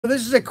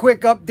This is a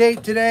quick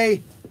update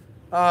today.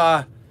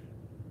 I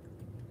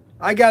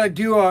got to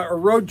do a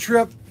road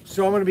trip,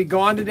 so I'm going to be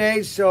gone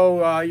today.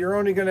 So you're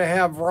only going to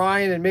have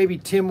Ryan, and maybe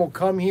Tim will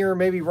come here.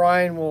 Maybe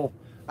Ryan will.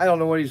 I don't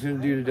know what he's going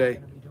to do today.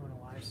 I'm going to be doing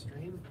a live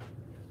stream.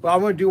 Well,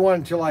 I'm going to do one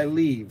until I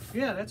leave.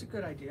 Yeah, that's a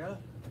good idea.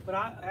 But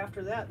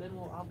after that, then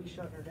I'll be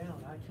shutting her down.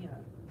 I can't.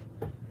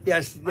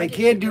 Yes, they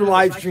can't do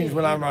live streams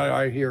when I'm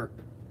right here.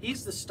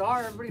 He's the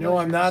star. Everybody knows No,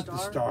 I'm you're not the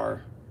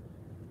star.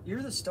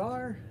 You're the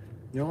star.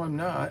 No, I'm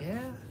not.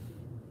 Yeah.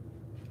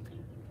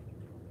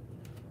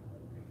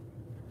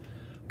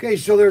 Okay,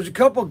 so there's a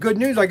couple of good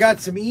news. I got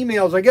some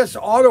emails. I guess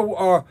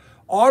Auto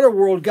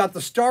World got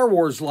the Star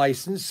Wars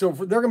license, so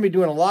they're going to be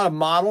doing a lot of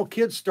model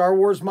kits, Star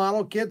Wars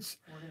model kits.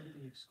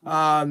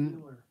 Plus,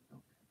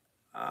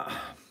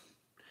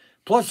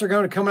 they're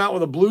going to come out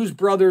with a Blues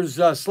Brothers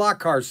slot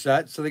car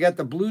set. So they got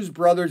the Blues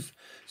Brothers.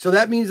 So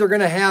that means they're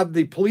going to have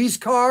the police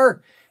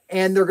car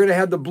and they're going to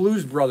have the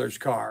Blues Brothers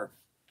car.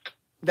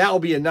 That will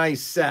be a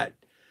nice set.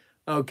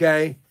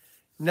 Okay.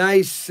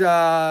 Nice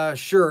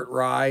shirt,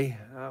 Rye.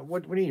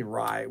 What do you need,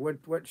 Rye?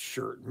 What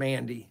shirt?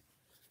 Mandy.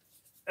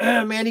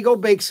 Mandy, go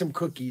bake some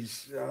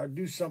cookies.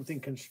 Do something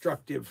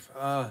constructive.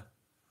 What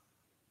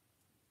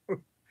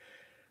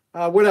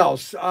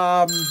else?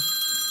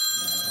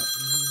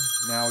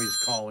 Now he's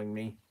calling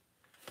me.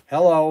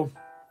 Hello.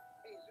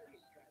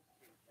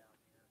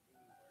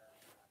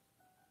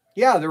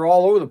 Yeah, they're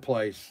all over the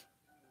place.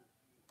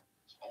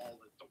 It's all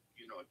at the,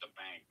 at the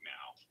bank now.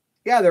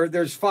 Yeah,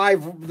 there's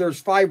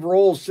five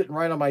rolls sitting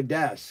right on my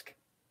desk.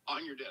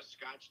 On your desk,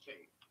 Scotch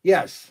tape.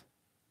 Yes.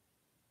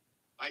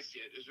 I see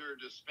it. Is there a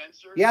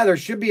dispenser? Yeah, there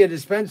should be a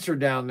dispenser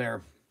down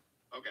there.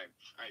 Okay.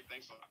 All right.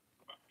 Thanks a lot.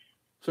 Bye.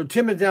 So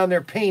Tim is down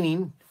there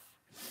painting.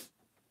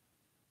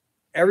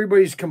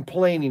 Everybody's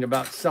complaining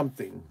about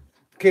something.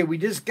 Okay, we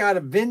just got a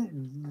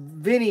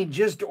Vinny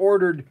just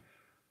ordered.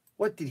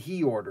 What did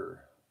he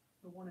order?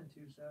 The 1 and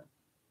 2 set.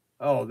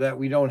 Oh, that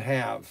we don't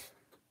have.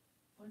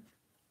 What?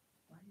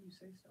 Why do you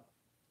say stuff?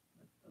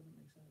 That doesn't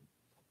make sense.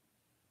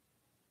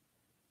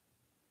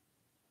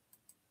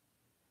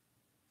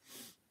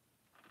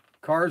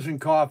 Cars and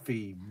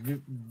Coffee,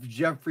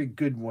 Jeffrey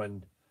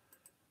Goodwin.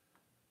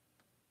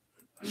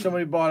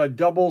 Somebody bought a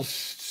double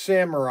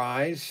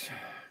Samurais.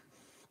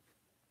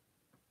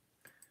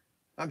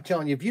 I'm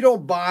telling you, if you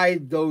don't buy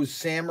those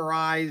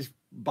Samurais,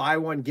 buy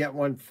one, get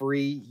one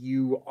free,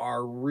 you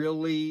are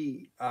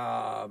really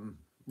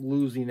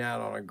losing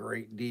out on a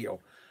great deal.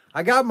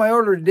 I got my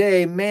order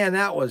today. Man,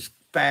 that was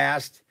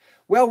fast.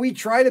 Well, we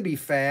try to be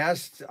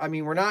fast. I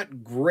mean, we're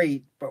not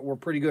great, but we're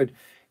pretty good.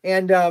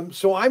 And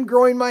so I'm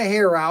growing my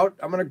hair out.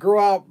 I'm going to grow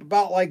out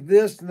about like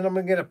this, and then I'm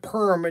going to get a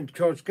perm, and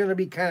so it's going to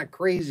be kind of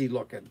crazy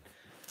looking.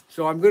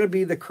 So I'm going to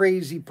be the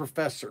crazy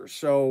professor.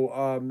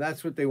 So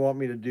that's what they want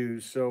me to do.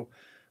 So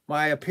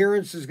my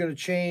appearance is going to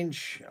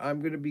change.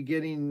 I'm going to be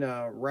getting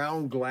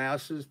round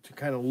glasses to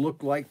kind of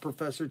look like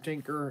Professor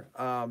Tinker.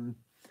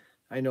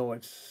 I know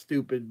it's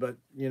stupid, but,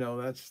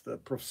 that's the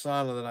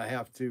persona that I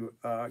have to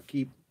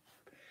keep.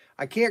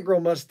 I can't grow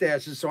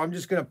mustaches, so I'm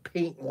just going to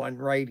paint one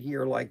right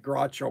here like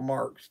Groucho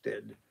Marx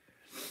did.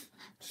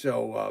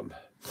 So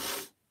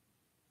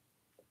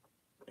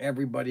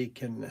everybody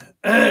can...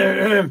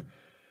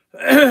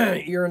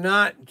 You're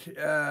not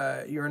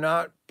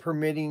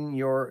permitting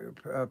your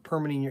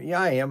permitting your. Yeah,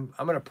 I am.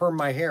 I'm going to perm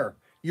my hair.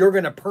 You're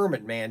going to perm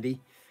it,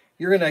 Mandy.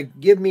 You're going to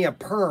give me a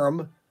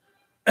perm.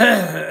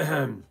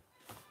 It'll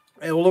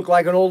look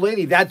like an old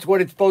lady. That's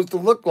what it's supposed to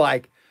look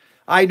like.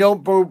 You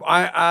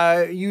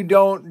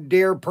don't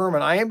dare perm it.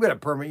 I am going to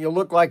perm it. You'll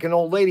look like an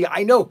old lady.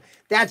 I know.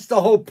 That's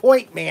the whole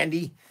point,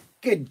 Mandy.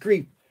 Good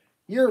grief.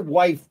 Your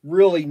wife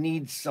really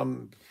needs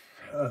some.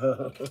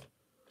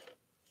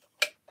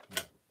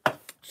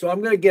 So I'm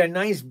going to get a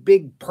nice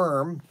big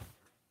perm.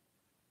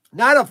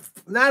 Not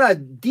a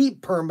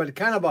deep perm, but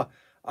kind of a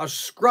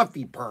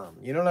scruffy perm.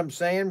 You know what I'm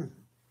saying?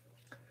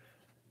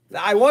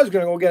 I was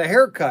going to go get a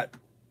haircut.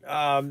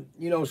 So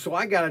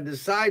I got to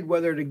decide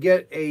whether to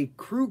get a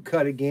crew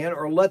cut again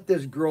or let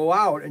this grow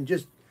out and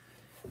just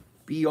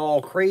be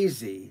all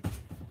crazy.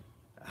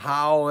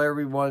 How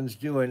everyone's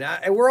doing.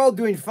 And we're all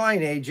doing fine,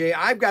 AJ.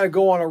 I've got to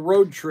go on a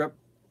road trip.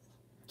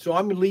 So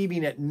I'm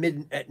leaving at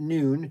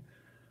noon.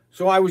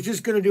 So I was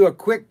just going to do a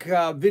quick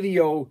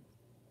video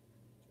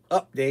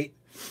update.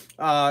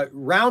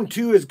 Round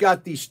 2 has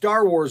got the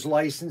Star Wars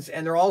license,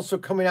 and they're also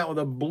coming out with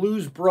a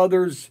Blues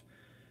Brothers,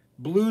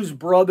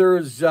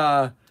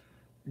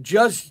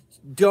 just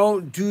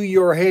don't do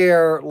your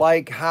hair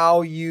like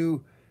how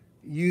you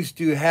used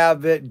to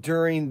have it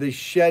during the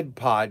Shed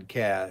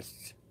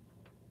podcast.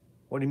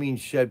 What do you mean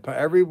Shed?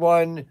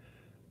 Everyone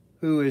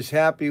who is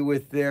happy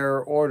with their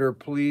order,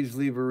 please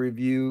leave a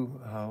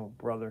review. Oh,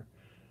 brother.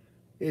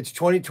 It's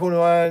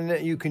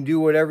 2021. You can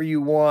do whatever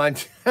you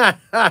want.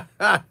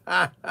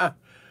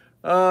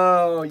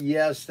 Oh,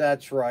 yes,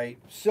 that's right.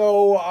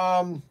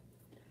 So,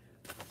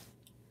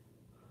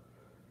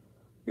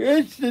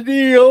 it's the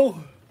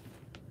deal.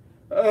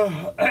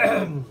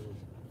 I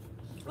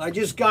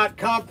just got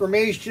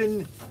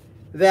confirmation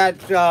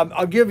that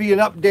I'll give you an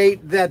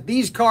update that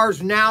these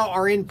cars now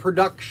are in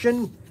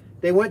production.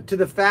 They went to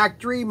the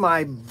factory,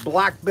 my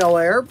black Bel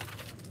Air.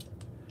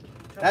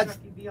 That's,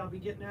 I'll be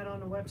getting that on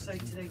the website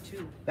today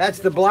too. That's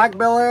the black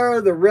Bel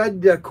Air, the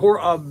red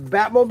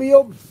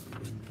Batmobile,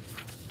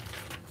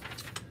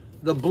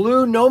 the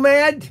blue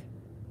Nomad.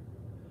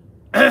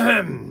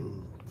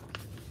 I'm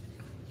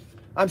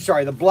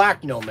sorry, the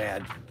black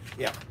Nomad.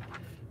 Yeah.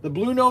 The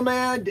blue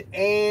Nomad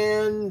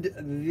and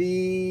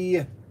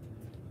the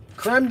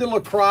creme de la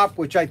crop,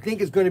 which I think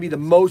is going to be the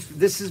most,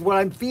 this is what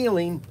I'm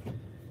feeling,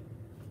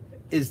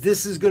 is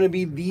this is going to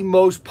be the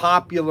most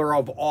popular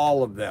of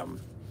all of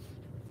them.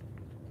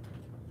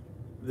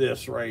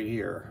 This right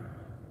here.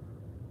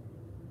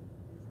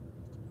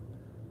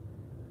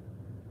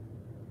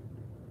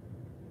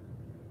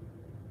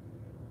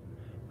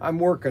 I'm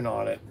working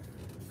on it.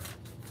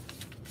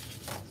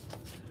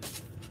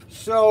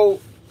 So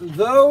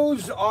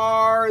those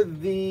are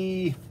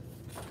the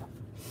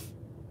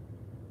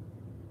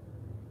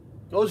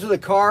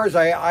cars.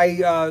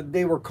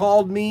 They were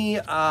called me.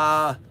 They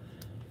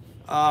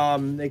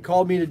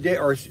called me today,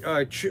 or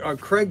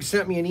Craig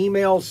sent me an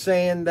email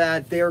saying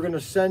that they are going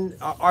to send.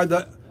 Are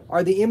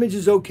the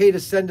images okay to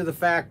send to the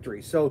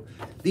factory? So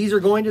these are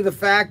going to the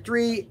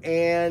factory,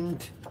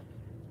 and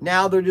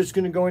now they're just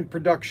going to go in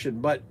production.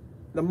 But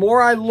the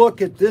more I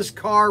look at this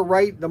car,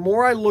 the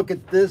more I look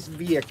at this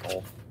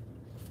vehicle.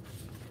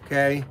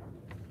 Okay.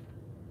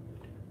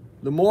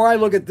 The more I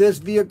look at this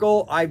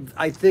vehicle, I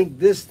think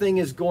this thing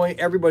is going,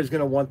 everybody's going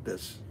to want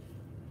this.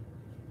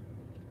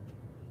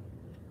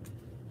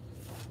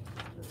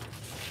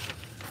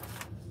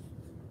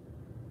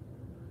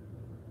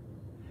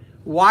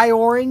 Why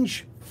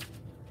orange?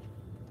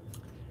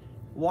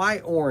 Why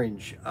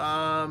orange?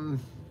 Well,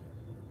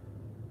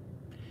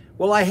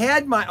 I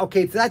had my,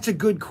 okay, that's a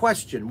good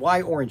question.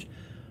 Why orange?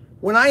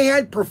 When I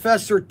had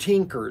Professor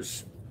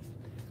Tinker's,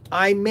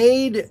 I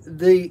made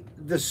the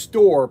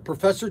store,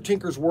 Professor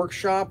Tinker's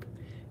Workshop,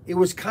 it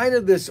was kind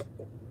of this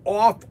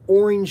off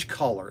orange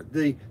color,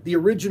 the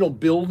original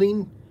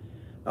building,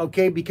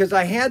 okay, because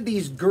I had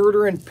these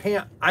girder and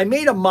pant, I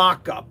made a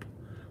mock-up.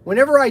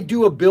 Whenever I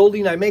do a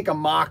building, I make a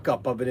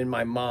mock-up of it in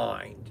my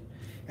mind.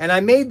 And I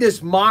made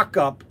this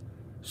mock-up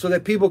so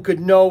that people could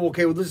know,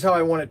 okay, well, this is how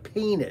I want it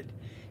painted.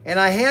 And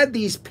I had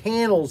these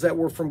panels that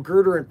were from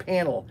girder and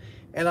panel,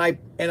 and I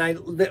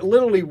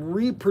literally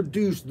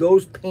reproduced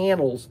those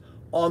panels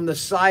on the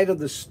side of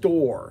the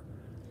store,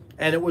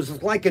 and it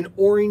was like an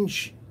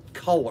orange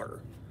color,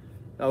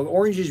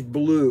 orangish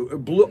blue,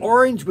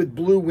 orange with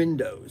blue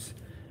windows,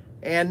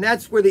 and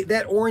that's where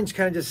that orange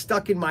kind of just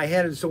stuck in my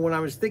head. And so when I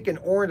was thinking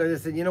orange, I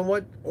just said, you know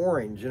what,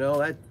 orange, you know,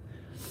 that's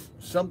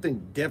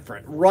something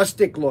different,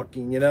 rustic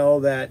looking, you know,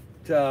 that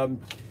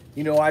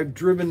you know, I've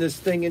driven this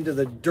thing into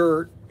the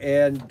dirt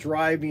and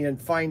driving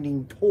and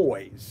finding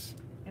toys.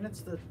 And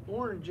it's the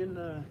orange in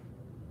the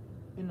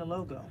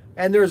logo.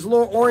 And there's a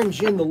little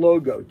orange in the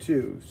logo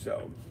too.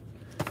 So,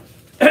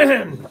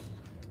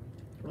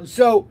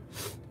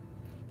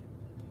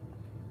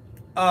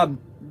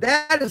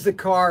 that is the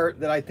car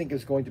that I think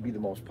is going to be the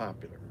most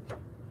popular.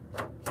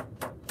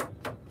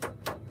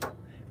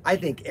 I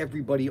think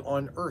everybody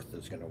on Earth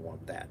is going to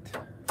want that.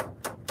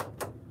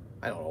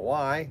 I don't know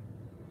why.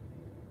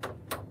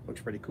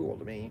 Looks pretty cool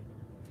to me.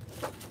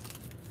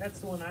 That's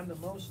the one I'm the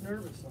most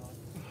nervous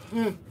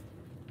on.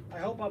 I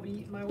hope I'll be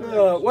eating my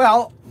words.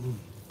 Well,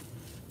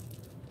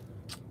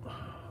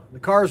 the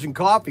Cars and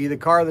Coffee, the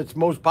car that's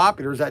most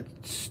popular is that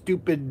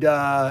stupid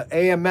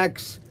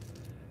AMX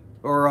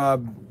or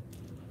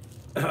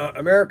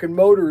American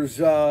Motors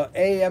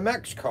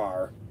AMX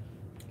car.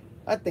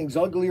 That thing's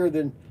uglier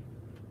than,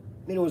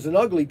 I mean, it was an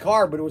ugly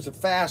car, but it was a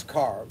fast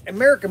car.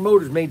 American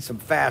Motors made some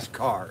fast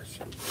cars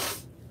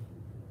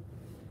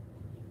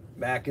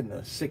back in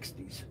the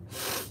 60s.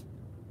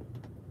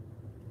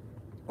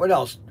 What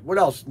else? What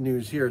else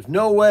news here? Is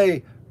no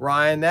way,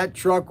 Ryan, that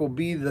truck will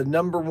be the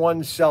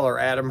 #1 seller,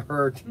 Adam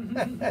Hurt.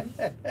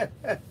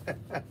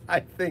 I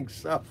think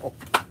so.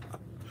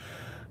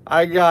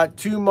 I got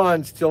 2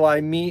 months till I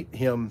meet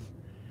him.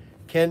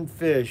 Ken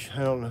Fish.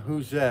 I don't know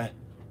who's that.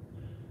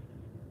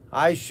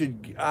 I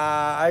should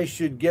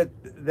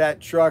get that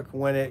truck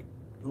when it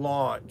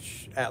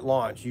at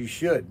launch. You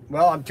should.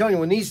 Well, I'm telling you,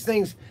 when these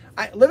things,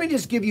 let me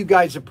just give you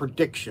guys a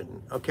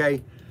prediction,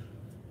 okay?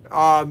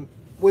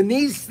 When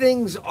these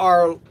things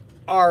are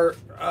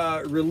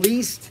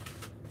released,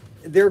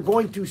 they're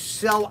going to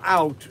sell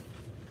out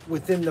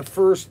within the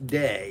first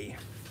day.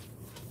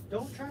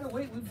 Don't try to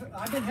wait.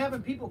 I've been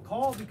having people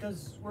call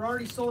because we're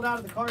already sold out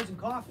of the Cars and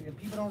Coffee, and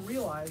people don't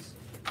realize.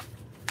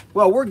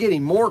 Well, we're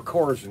getting more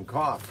Cars and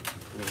Coffee.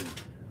 I mean,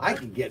 I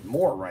could get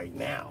more right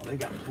now. They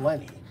got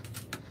plenty.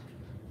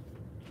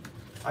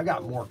 I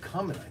got more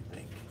coming, I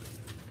think.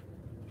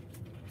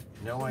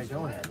 No, I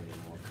don't have any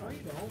more No, coming.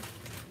 you don't.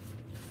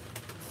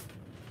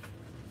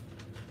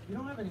 You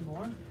don't have any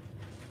more.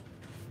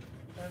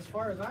 As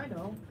far as I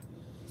know.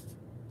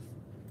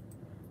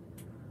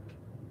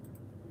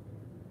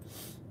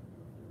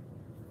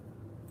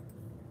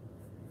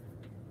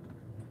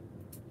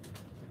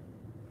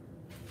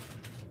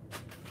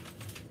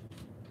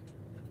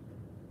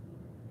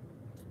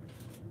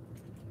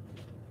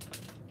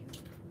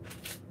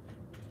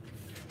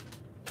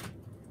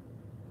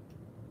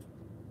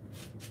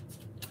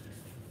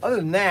 other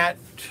than that,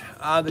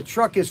 the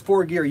truck is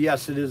 4-gear.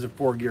 Yes, it is a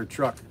 4-gear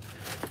truck.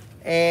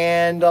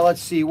 And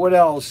let's see, what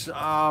else?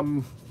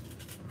 The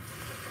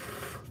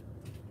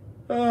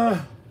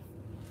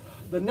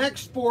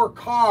next 4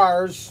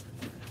 cars,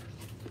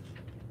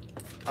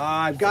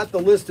 I've got the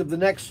list of the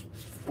next,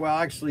 well,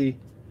 actually,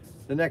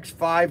 the next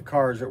 5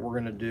 cars that we're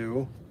going to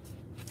do.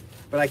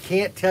 But I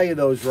can't tell you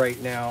those right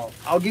now.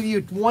 I'll give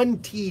you one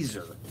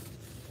teaser.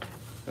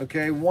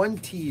 Okay, one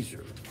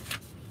teaser.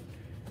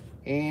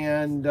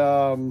 And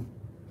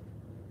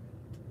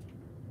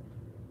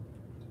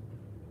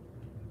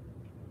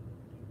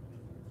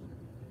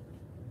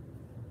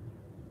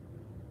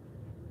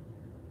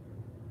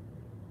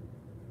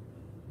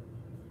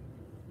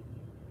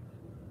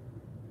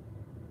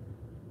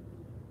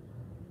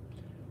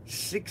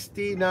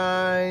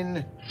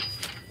 '69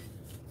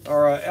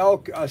 or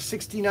a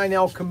 69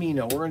 El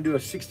Camino. We're gonna do a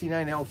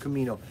 69 El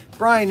Camino.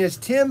 Brian, is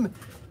Tim?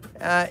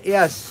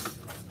 Yes.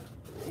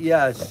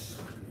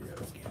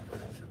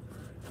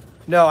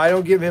 No, I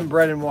don't give him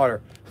bread and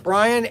water.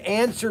 Brian,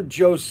 answer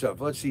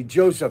Joseph. Let's see,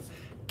 Joseph.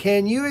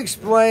 Can you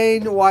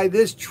explain why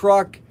this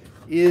truck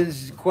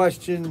is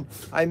question?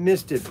 I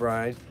missed it,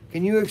 Brian.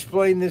 Can you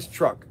explain this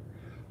truck?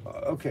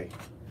 Okay.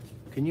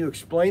 Can you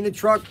explain the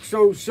truck?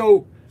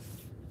 So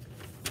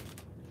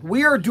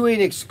we are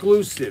doing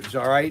exclusives,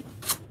 all right?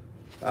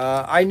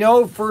 I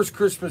know first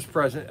Christmas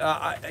present.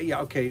 Yeah,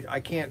 okay. I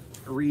can't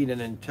read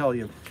and then tell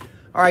you.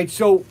 All right,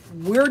 so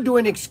we're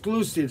doing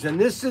exclusives,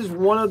 and this is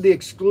one of the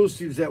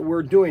exclusives that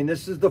we're doing.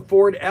 This is the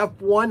Ford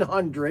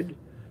F100,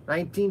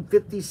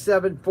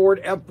 1957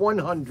 Ford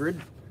F100.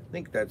 I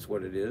think that's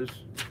what it is.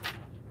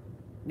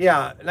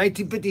 Yeah,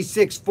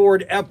 1956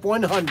 Ford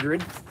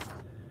F100.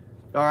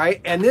 All right,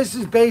 and this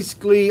is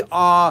basically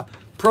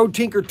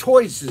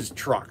ProTinkerToys'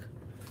 truck.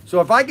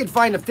 So if I could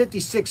find a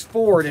 56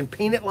 Ford and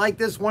paint it like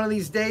this one of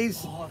these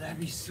days. Oh, that'd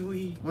be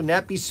sweet. Wouldn't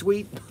that be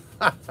sweet?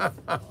 Yeah, we're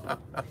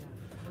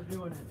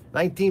doing it.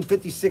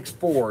 1956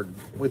 Ford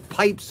with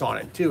pipes on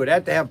it too. It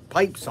had to have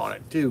pipes on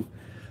it too.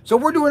 So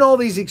we're doing all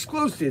these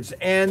exclusives,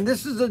 and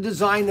this is a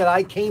design that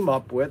I came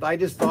up with. I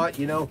just thought,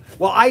 you know,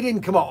 well, I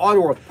didn't come up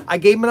Auto World. I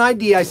gave him an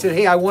idea. I said,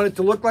 hey, I want it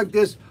to look like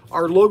this.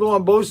 Our logo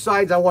on both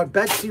sides. I want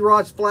Betsy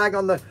Ross flag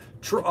on the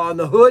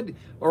hood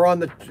or on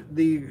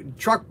the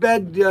truck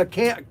bed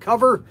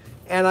cover,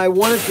 and I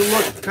want it to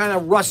look kind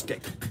of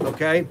rustic.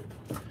 Okay,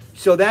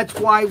 so that's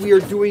why we are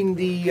doing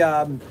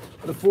the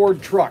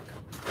Ford truck.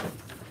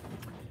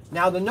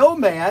 Now the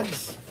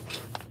Nomads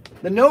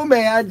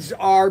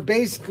are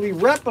basically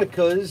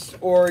replicas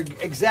or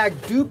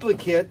exact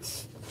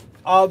duplicates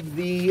of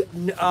the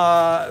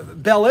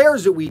Bel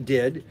Airs that we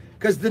did,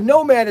 because the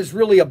Nomad is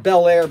really a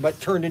Bel Air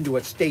but turned into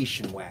a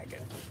station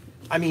wagon.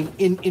 I mean,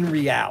 in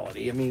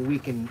reality, I mean, we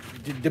can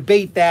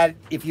debate that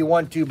if you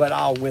want to, but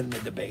I'll win the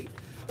debate.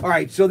 All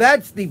right, so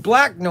that's the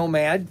black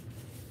Nomad,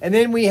 and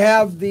then we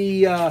have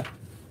the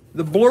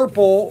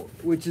Blurple,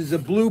 which is a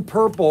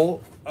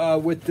blue-purple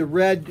with the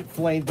red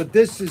flame, but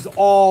this is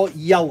all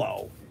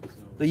yellow.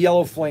 The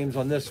yellow flames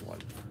on this one.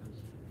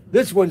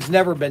 This one's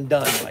never been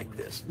done like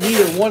this.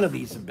 Neither one of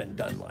these have been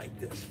done like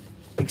this,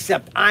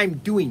 except I'm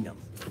doing them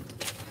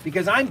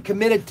because I'm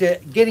committed to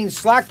getting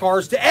slack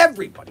cars to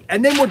everybody.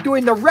 And then we're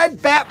doing the red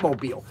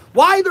Batmobile.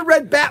 Why the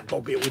red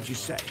Batmobile, would you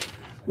say?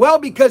 Well,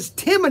 because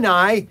Tim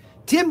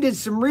did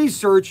some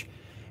research,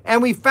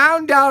 and we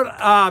found out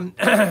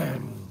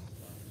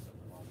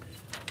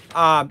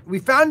that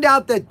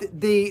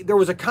there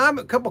was a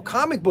couple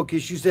comic book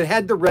issues that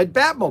had the red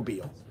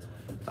Batmobile.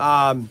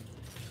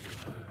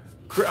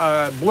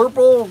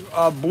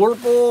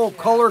 Blurple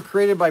color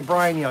created by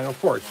Brian Young. Of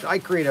course, I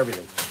create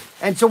everything.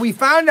 And so we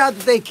found out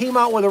that they came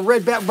out with a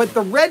red Bat, but the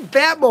red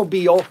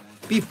Batmobile,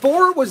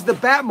 before it was the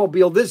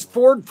Batmobile, this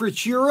Ford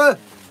Futura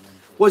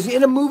was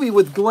in a movie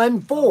with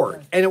Glenn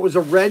Ford, and it was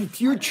a red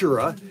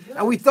Futura.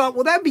 And we thought,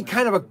 well, that'd be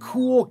kind of a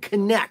cool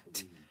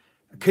connecting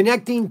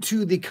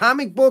to the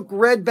comic book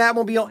red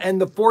Batmobile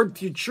and the Ford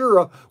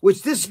Futura,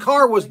 which this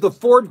car was the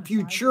Ford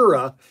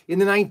Futura in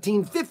the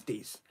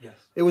 1950s. Yes.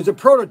 It was a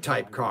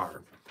prototype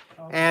car,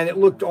 and it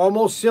looked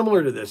almost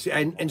similar to this.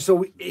 And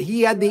so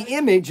he had the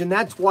image, and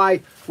that's why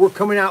we're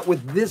coming out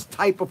with this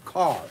type of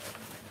car.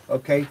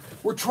 Okay,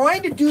 we're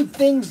trying to do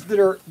things that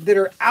are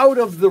out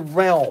of the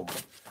realm.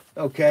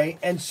 Okay,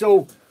 and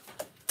so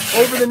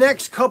over the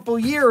next couple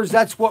years,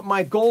 that's what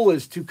my goal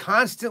is, to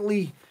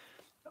constantly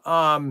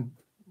no,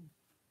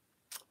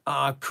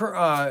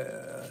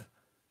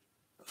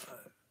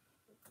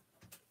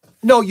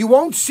 you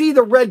won't see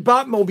the red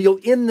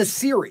Batmobile in the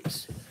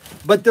series,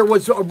 but there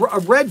was a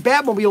red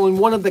Batmobile in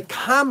one of the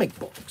comic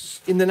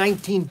books in the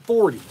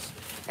 1940s.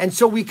 And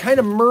so we kind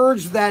of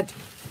merged that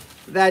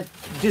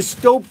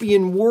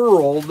dystopian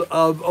world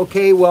of,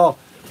 okay, well,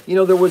 you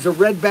know, there was a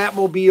red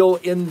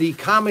Batmobile in the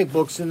comic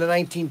books in the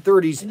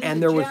 1930s,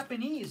 and there was...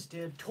 Japanese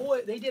did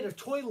they did a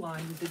toy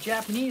line that the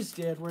Japanese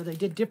did where they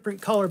did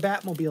different color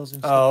Batmobiles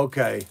and stuff. Oh,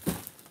 okay.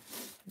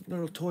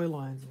 Little toy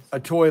lines.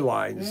 Toy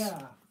lines.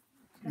 Yeah.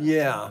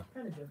 Yeah.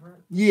 Kind of different.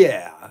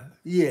 Yeah.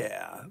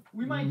 Yeah.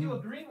 We might do a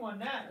green one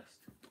next.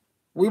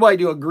 We might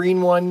do a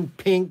green one,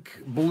 pink,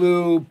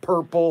 blue,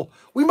 purple.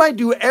 We might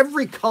do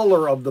every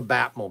color of the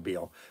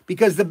Batmobile,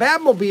 because the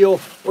Batmobile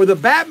or the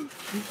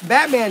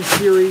Batman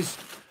series,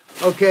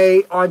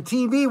 okay, on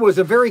TV was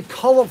a very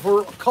colorful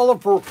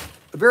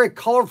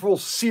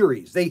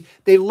series. They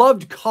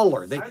loved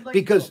color.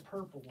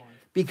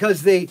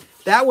 Because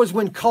that was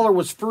when color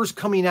was first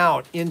coming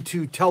out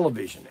into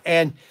television.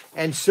 And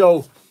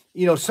so,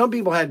 you know, some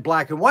people had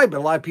black and white, but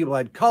a lot of people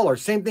had color.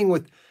 Same thing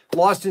with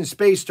Lost in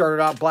Space,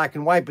 started out black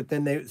and white, but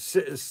then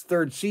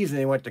third season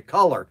they went to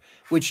color,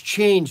 which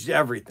changed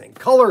everything.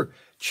 Color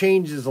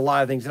changes a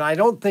lot of things, and I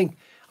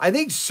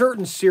think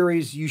certain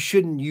series you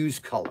shouldn't use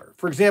color.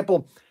 For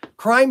example,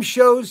 crime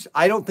shows,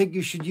 I don't think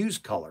you should use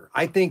color.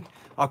 I think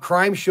a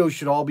crime show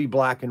should all be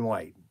black and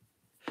white.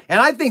 And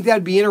I think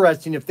that'd be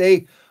interesting if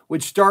they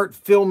would start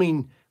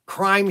filming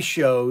crime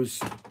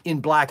shows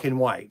in black and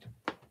white,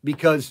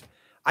 because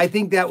I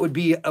think that would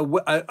be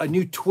a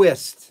new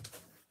twist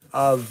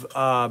of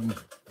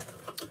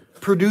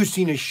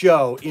producing a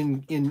show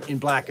in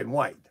black and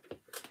white.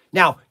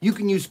 Now, you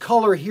can use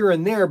color here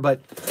and there, but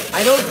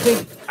I don't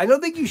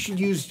think you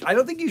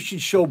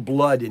should show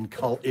blood in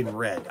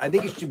red. I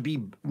think it should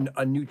be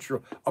a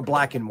neutral, a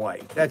black and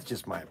white. That's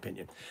just my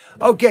opinion.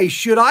 Okay,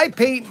 should I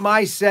paint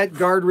my set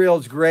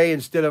guardrails gray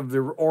instead of the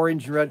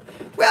orange and red?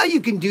 Well, you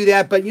can do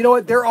that, but you know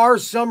what? There are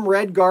some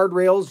red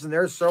guardrails and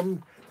there's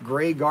some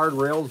gray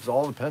guardrails. It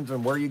all depends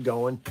on where you're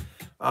going.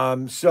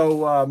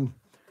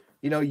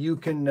 You know, you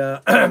can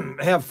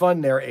have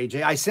fun there,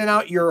 AJ. I sent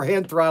out your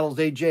hand throttles,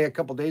 AJ, a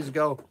couple days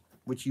ago,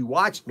 which you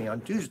watched me on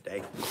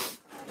Tuesday.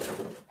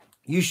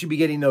 You should be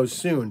getting those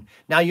soon.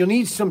 Now, you'll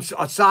need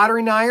a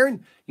soldering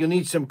iron. You'll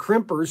need some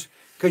crimpers,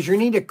 because you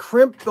need to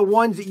crimp the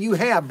ones that you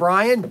have.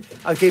 Brian,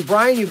 okay,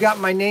 Brian, you got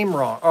my name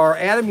wrong. Or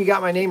Adam, you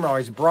got my name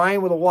wrong. It's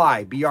Brian with a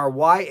Y,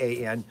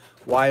 B-R-Y-A-N-Y-O-U-N-G.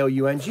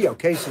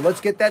 Okay, so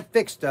let's get that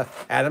fixed.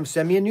 Adam,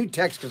 send me a new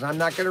text, because I'm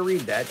not going to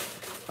read that,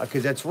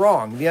 because that's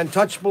wrong. The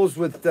Untouchables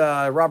with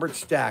Robert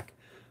Stack.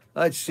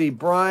 Let's see,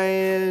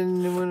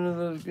 Brian, one of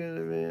those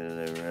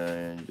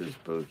Brian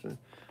just posted.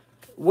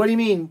 What do you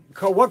mean?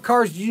 What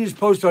cars did you just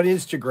post on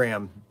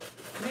Instagram?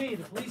 Me,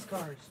 the police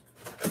cars.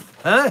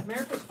 Huh?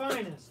 America's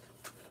Finest.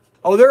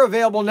 Oh, they're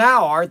available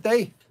now, aren't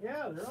they?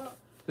 Yeah, they're up.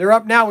 They're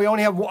up now. We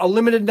only have a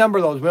limited number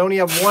of those. We only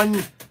have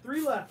 3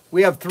 left.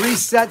 We have 3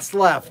 sets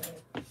left.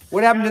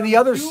 What happened to the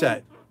other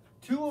set?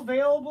 2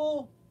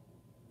 available.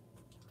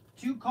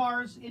 2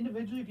 cars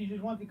individually if you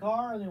just want the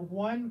car, and then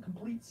 1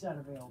 complete set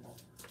available.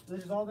 So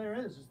this is all there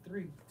is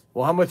 3.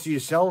 Well, how much are you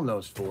selling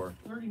those for?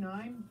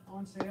 $39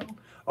 on sale.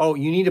 Oh,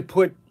 you need to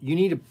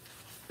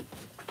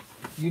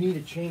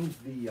change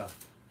the so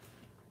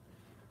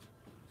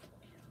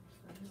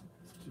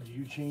do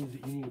you change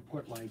that? You need to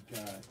put like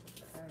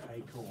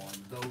Ico on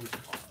those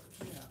cars.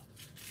 Yeah.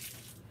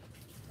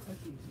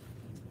 That's easy.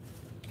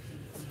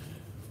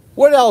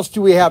 What else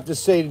do we have to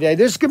say today?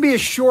 This is going to be a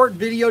short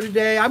video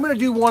today. I'm going to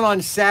do one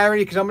on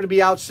Saturday because I'm going to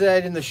be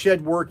outside in the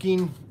shed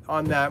working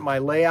on my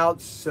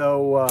layouts.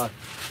 So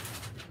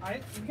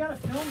we got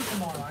to film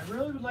tomorrow. I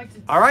really would like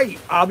to. All right,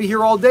 I'll be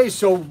here all day,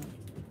 so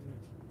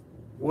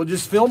we'll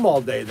just film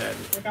all day then.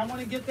 Like, I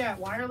want to get that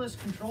wireless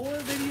controller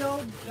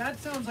video. That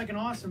sounds like an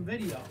awesome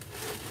video.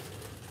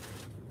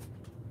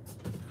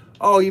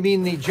 Oh, you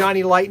mean the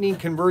Johnny Lightning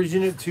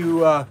conversion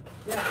to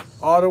yes.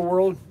 Auto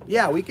World?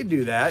 Yeah, we could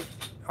do that.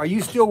 Are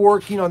you still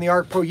working on the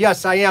Arc Pro?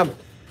 Yes, I am.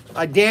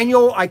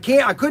 Daniel, I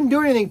couldn't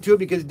do anything to it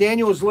because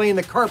Daniel was laying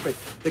the carpet.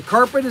 The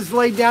carpet is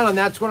laid down, and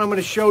that's what I'm going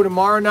to show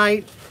tomorrow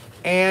night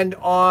and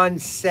on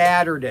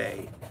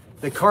Saturday.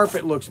 The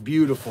carpet looks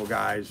beautiful,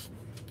 guys.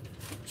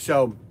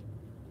 So,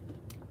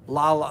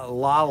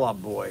 Lala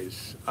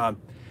boys.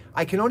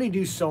 I can only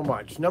do so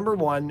much. Number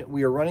one,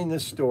 we are running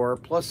this store.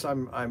 Plus,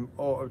 I'm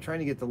trying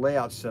to get the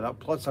layout set up.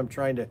 Plus, I'm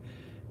trying to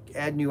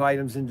add new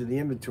items into the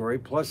inventory.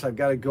 Plus, I've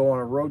got to go on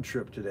a road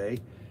trip today.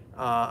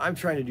 I'm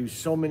trying to do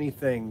so many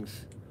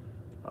things.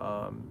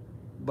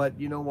 But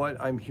you know what?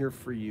 I'm here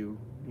for you,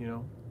 you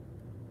know.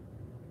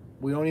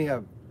 We only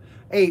have...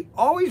 Hey,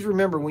 always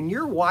remember when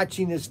you're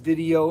watching this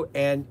video,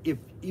 and if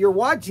you're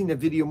watching the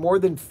video more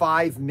than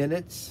 5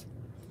 minutes,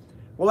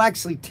 well,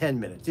 actually 10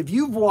 minutes. If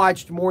you've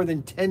watched more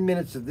than 10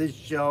 minutes of this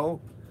show,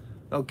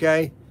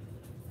 okay,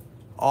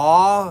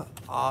 AW.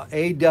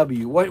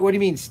 What do you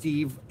mean,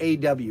 Steve?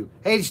 AW.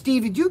 Hey,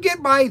 Steve, did you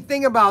get my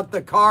thing about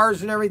the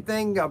cars and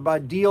everything,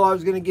 about deal I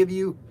was going to give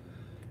you?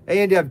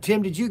 And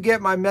Tim, did you get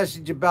my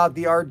message about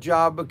the art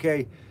job?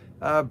 Okay,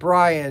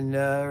 Brian,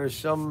 there's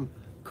some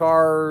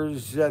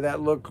cars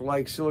that look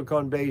like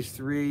silicone base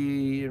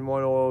 3 in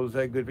 1 oil. Is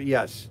that good? But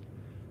yes,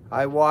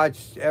 I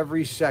watched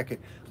every second.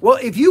 Well,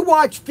 if you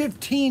watch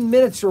 15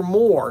 minutes or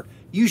more,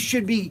 you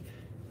should be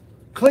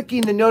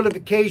clicking the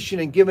notification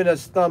and giving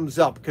us thumbs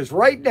up, because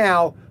right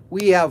now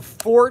we have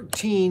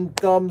 14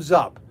 thumbs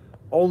up.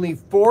 Only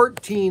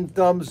 14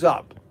 thumbs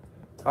up.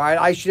 All right,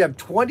 I should have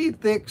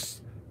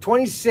 26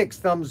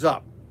 thumbs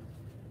up.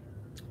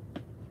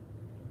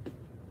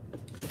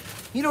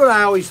 You know what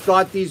I always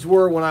thought these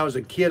were when I was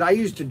a kid? I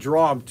used to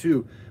draw them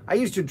too. I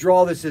used to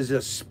draw this as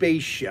a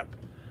spaceship.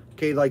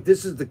 Okay, like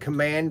this is the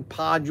command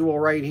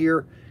module right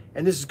here,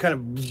 and this is kind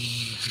of,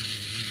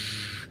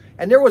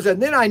 and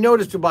then I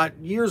noticed about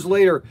years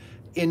later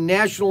in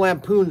National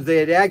Lampoons, they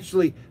had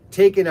actually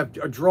taken a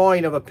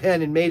drawing of a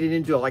pen and made it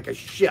into like a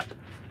ship.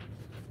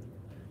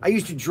 I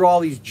used to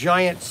draw these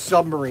giant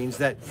submarines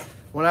that,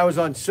 when I was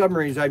on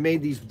submarines, I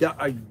made these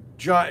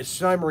giant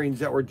submarines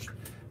that were,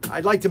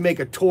 I'd like to make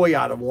a toy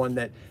out of one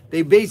that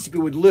they basically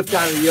would lift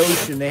out of the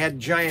ocean. They had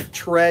giant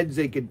treads.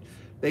 They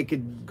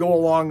could go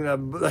along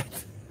the,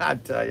 I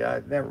tell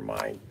you, never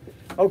mind.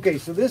 Okay,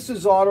 so this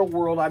is Auto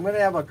World. I'm going to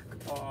have a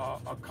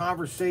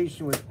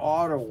conversation with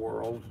Auto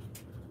World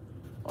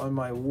on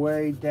my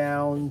way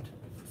down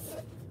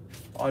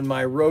on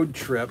my road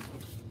trip.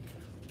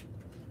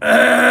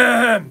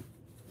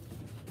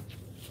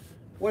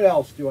 What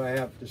else do I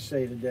have to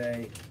say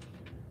today?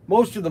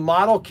 Most of the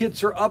model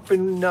kits are up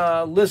and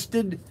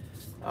listed.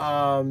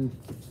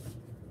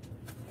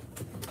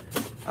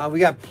 We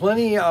got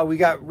plenty. We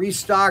got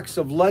restocks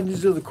of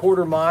Legends of the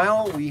Quarter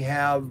Mile. We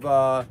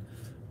got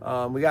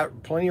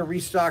plenty of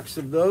restocks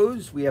of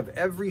those. We have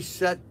every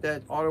set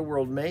that Auto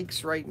World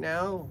makes right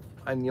now.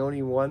 I'm the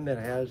only one that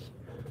has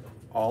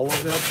all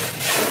of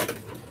them.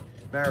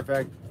 Matter of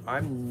fact,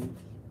 I'm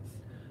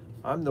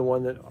the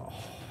one that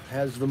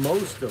has the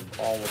most of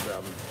all of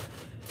them.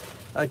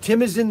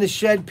 Tim is in the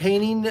shed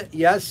painting.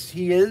 Yes,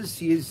 he is.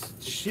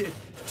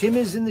 Tim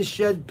is in the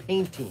shed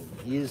painting.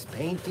 He is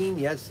painting.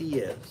 Yes, he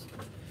is.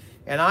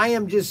 And I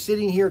am just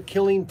sitting here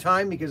killing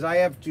time because I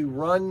have to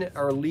run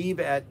or leave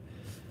at,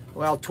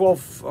 well,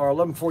 12 or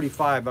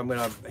 11:45. I'm going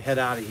to head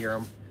out of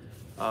here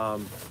to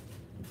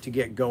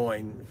get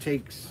going. It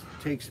takes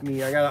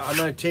me. I'm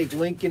going to take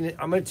Lincoln.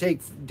 I'm going to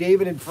take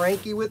David and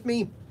Frankie with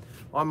me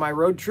on my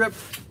road trip.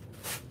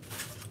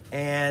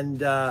 And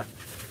that's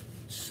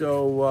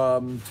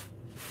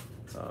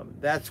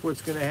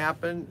what's going to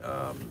happen.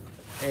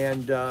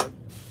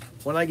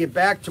 When I get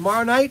back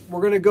tomorrow night,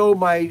 we're going to go,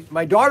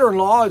 my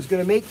daughter-in-law is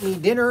going to make me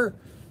dinner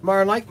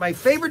tomorrow night, my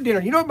favorite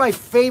dinner. You know what my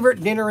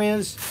favorite dinner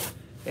is?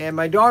 And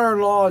my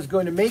daughter-in-law is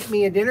going to make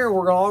me a dinner.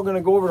 We're all going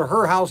to go over to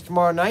her house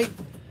tomorrow night.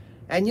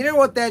 And you know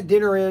what that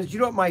dinner is? You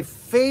know what my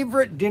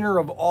favorite dinner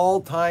of all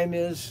time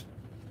is?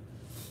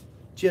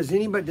 Does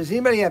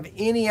anybody have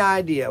any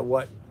idea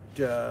what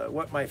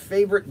my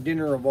favorite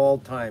dinner of all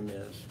time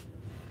is?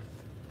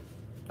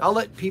 I'll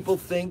let people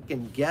think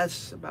and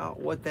guess about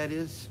what that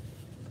is.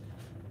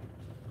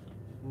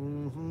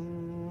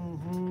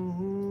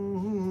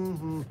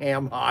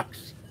 Ham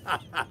hocks,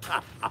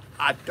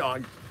 hot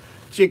dogs,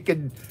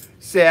 chicken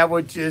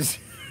sandwiches,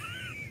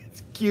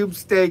 cube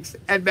steaks,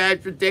 and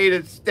mashed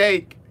potato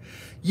steak.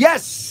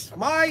 Yes,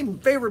 my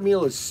favorite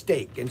meal is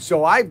steak. And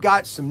so I've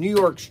got some New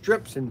York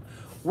strips, and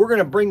we're going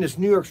to bring this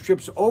New York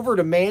strips over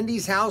to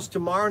Mandy's house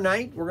tomorrow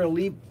night. We're going to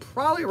leave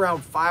probably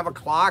around 5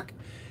 o'clock,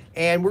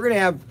 and we're going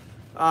to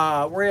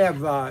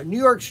have New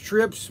York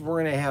strips.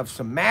 We're going to have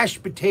some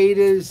mashed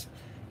potatoes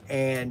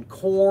and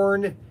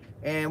corn,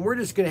 and we're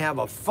just going to have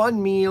a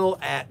fun meal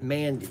at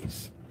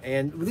Mandy's.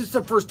 And this is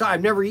the first time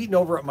I've never eaten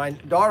over at my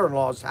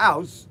daughter-in-law's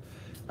house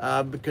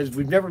because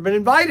we've never been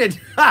invited.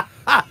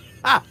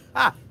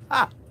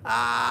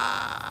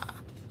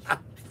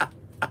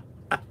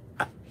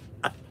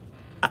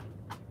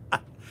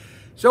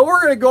 So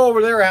we're going to go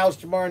over their house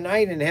tomorrow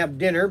night and have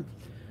dinner.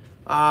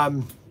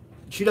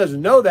 She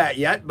doesn't know that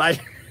yet, but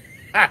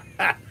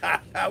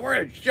we're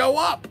going to show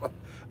up.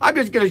 I'm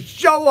just going to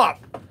show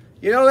up.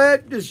 You know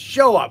that? Just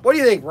show up. What do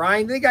you think,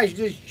 Ryan? Do you think I should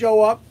just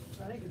show up?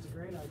 I think it's a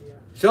great idea.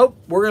 So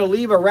we're going to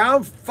leave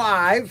around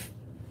 5,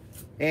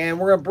 and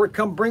we're going to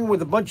come bring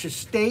with a bunch of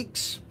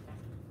steaks.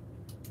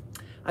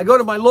 I go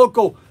to my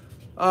local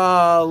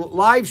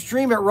live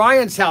stream at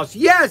Ryan's house.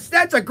 Yes,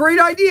 that's a great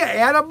idea,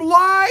 Adam.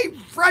 Live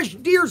fresh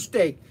deer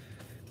steak.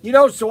 You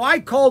know, so I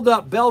called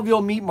up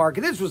Belleville Meat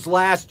Market. This was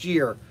last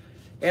year.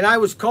 And I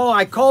used when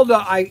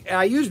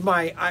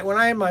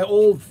I had my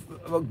old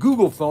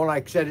Google phone,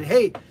 I said,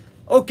 hey,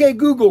 okay,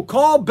 Google,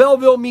 call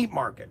Belleville Meat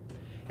Market.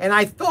 And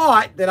I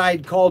thought that I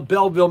had called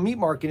Belleville Meat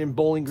Market in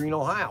Bowling Green,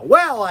 Ohio.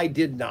 Well, I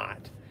did not.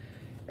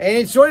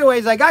 And so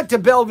anyways, I got to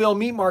Belleville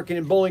Meat Market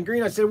in Bowling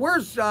Green. I said,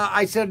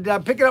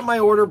 picking up my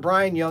order,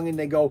 Brian Young. And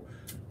they go,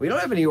 we don't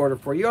have any order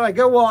for you. And I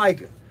go, well, I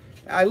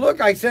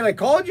said, I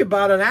called you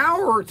about an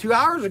hour or 2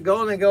 hours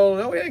ago. And they go,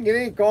 no, we didn't get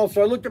any calls.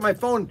 So I looked at my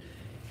phone,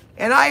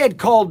 and I had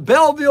called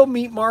Belleville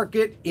Meat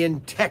Market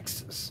in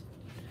Texas.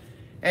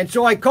 And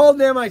so I called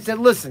them. I said,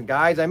 listen,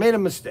 guys, I made a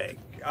mistake.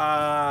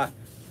 I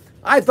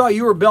thought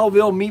you were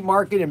Belleville Meat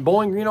Market in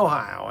Bowling Green,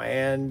 Ohio.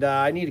 And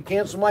I need to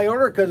cancel my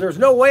order because there's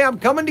no way I'm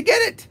coming to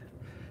get it.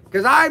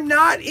 Because I'm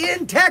not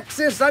in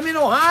Texas. I'm in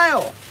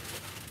Ohio.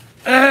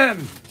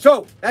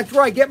 So that's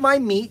where I get my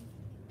meat.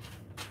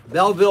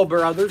 Belleville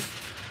Brothers.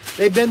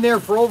 They've been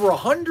there for over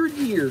 100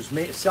 years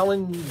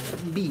selling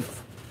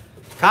beef.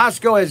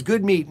 Costco has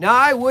good meat. Now,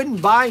 I wouldn't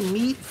buy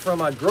meat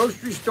from a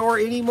grocery store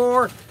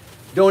anymore.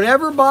 Don't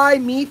ever buy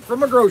meat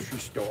from a grocery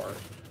store.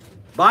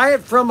 Buy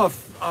it from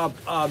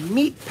a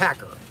meat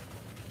packer.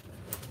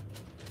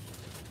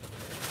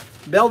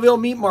 Belleville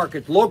Meat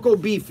Market, local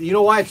beef. You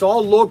know why? It's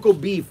all local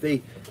beef.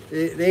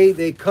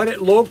 They cut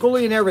it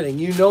locally and everything.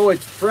 You know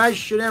it's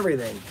fresh and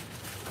everything.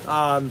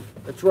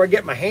 That's where I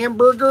get my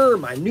hamburger,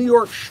 my New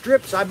York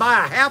strips. I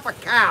buy a half a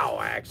cow,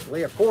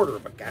 actually, a quarter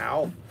of a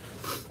cow.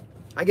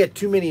 I get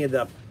too many of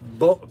the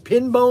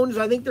pin bones,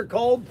 I think they're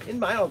called. I don't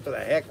know what the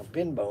heck a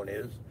pin bone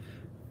is.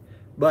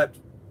 But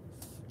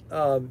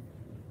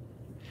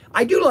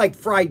I do like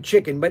fried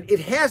chicken, but it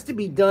has to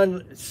be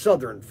done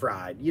southern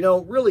fried. You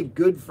know, really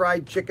good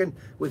fried chicken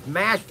with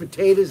mashed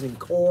potatoes and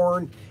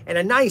corn and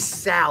a nice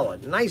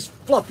salad, a nice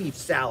fluffy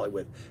salad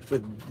with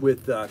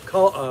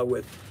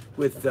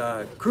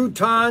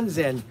croutons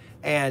and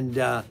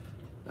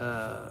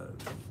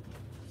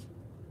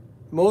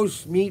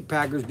most meat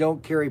packers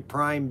don't carry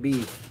prime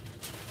beef.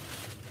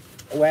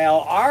 Well,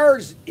 our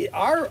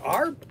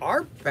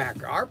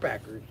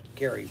packers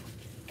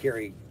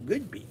carry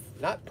good beef,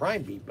 not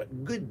prime beef,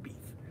 but good beef.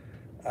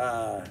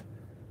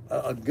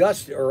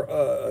 Augustus,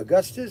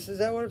 is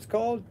that what it's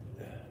called?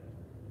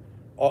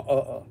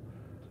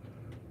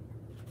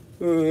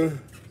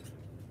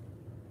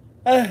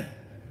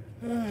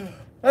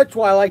 That's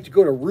why I like to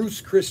go to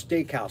Roost Chris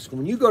Steakhouse.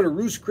 When you go to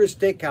Roost Chris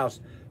Steakhouse,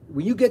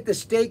 when you get the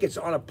steak, it's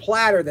on a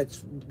platter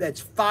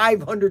that's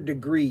 500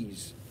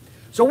 degrees.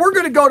 So we're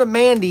going to go to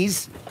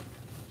Mandy's.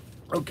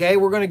 Okay,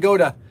 we're going to go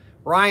to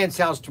Ryan's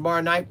house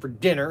tomorrow night for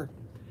dinner.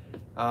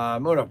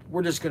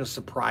 We're just going to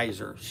surprise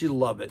her. She'll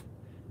love it,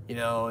 you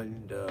know,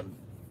 and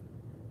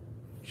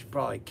she'll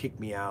probably kick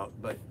me out.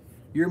 But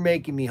you're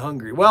making me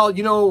hungry. Well,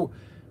 you know,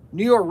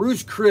 New York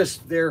Roost Chris,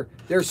 their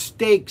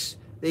steaks,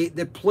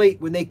 the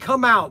plate, when they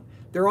come out,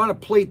 they're on a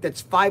plate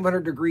that's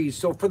 500 degrees.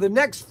 So for the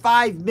next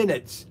 5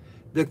 minutes,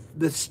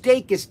 the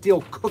steak is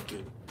still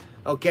cooking.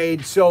 Okay,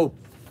 and so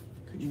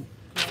Could you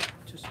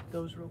just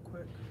those real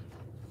quick?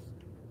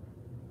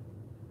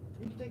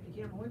 You can take the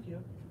camera with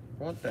you.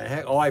 what the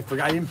heck? Oh, I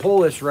forgot. I didn't pull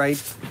this right.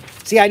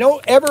 See, I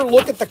don't ever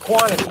look at the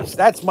quantities.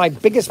 That's my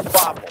biggest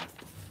problem.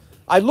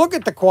 I look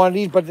at the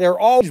quantities, but they're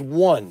always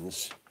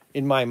ones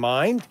in my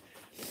mind.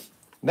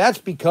 That's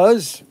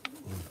because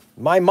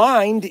my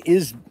mind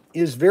is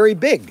very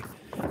big.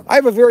 I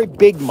have a very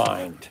big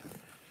mind.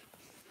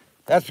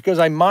 That's because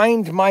I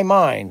mind my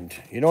mind.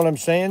 You know what I'm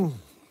saying?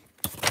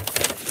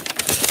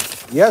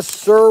 Yes,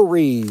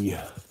 sirree.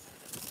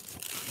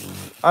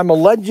 I'm a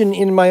legend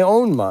in my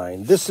own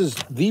mind. This is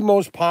the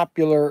most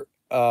popular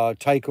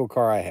Tyco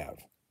car I have.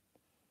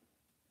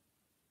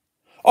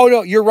 Oh,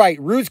 no, you're right.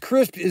 Ruth's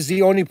Crisp is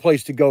the only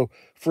place to go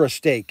for a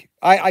steak.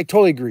 I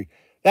totally agree.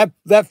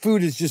 That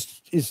food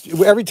is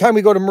every time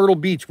we go to Myrtle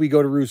Beach, we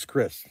go to Ruth's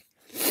Crisp.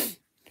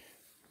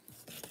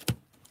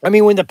 I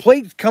mean, when the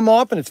plates come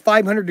off and it's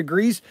 500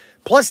 degrees,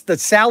 plus the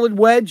salad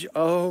wedge,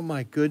 oh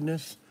my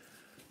goodness.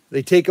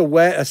 They take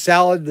a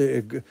salad,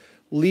 the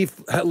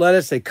leaf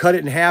lettuce, they cut it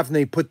in half, and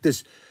they put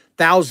this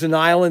Thousand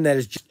Island that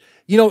is just,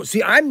 you know,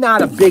 see, I'm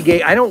not a big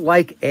egg. I don't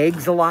like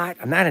eggs a lot.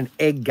 I'm not an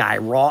egg guy,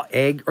 raw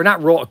egg, or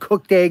not raw,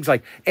 cooked eggs,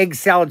 like egg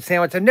salad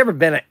sandwich. I've never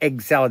been an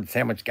egg salad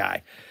sandwich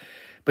guy.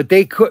 But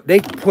they put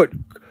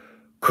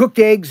cooked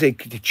eggs, they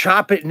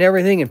chop it and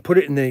everything and put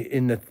it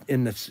in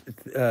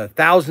the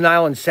Thousand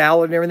Island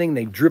salad and everything.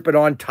 They drip it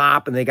on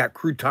top, and they got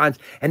croutons,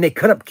 and they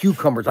cut up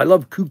cucumbers. I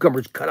love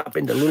cucumbers cut up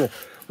into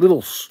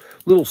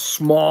little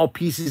small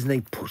pieces, and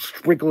they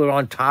sprinkle it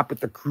on top with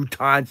the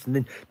croutons, and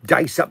then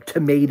dice up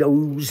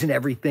tomatoes and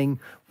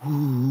everything.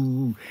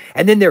 Ooh.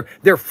 And then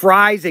their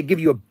fries, they give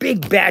you a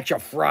big batch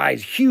of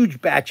fries, huge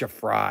batch of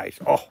fries.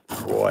 Oh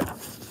boy.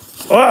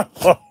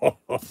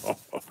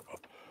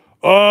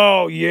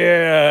 Oh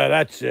yeah,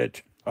 that's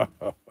it.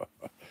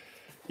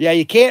 Yeah,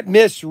 you can't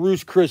miss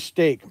Ruth's Chris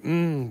steak.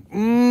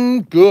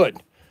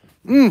 Good.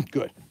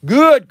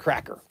 Good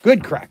cracker.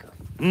 Good cracker.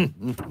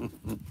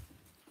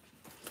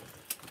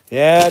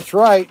 Yeah, that's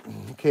right.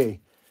 Okay.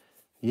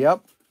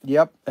 Yep,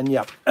 and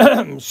yep.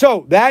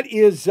 So that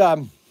is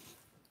so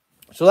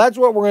that's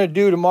what we're going to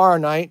do tomorrow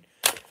night.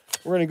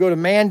 We're going to go to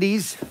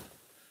Mandy's.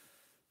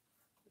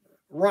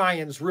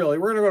 Ryan's, really.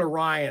 We're going to go to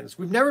Ryan's.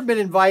 We've never been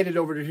invited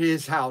over to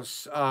his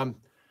house,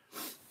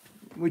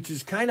 which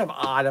is kind of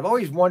odd. I've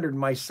always wondered.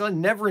 My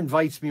son never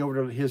invites me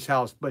over to his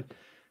house, but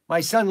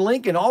my son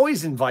Lincoln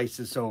always invites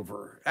us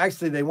over.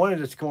 Actually, they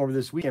wanted us to come over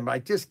this weekend, but I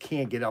just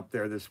can't get up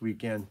there this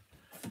weekend.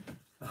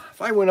 If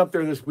I went up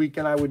there this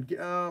weekend, I would,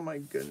 oh my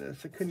goodness,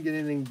 I couldn't get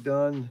anything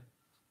done.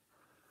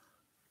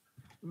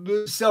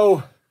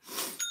 So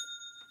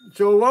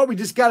well, we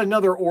just got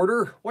another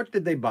order. What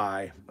did they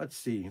buy? Let's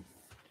see.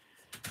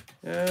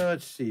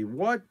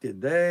 What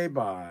did they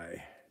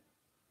buy?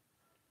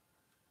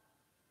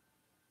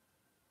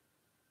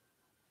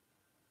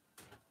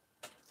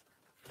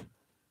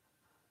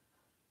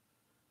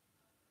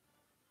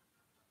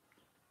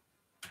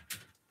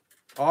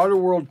 Auto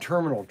World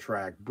Terminal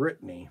Track,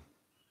 Brittany.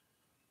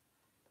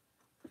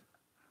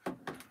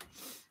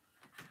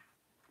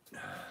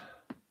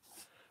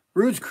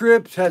 Ruth's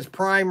Crisp has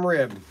prime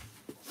rib.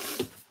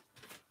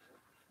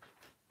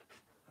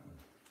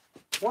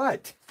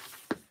 What?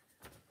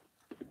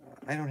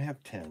 I don't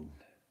have 10.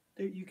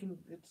 There,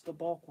 it's the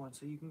bulk one,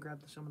 so you can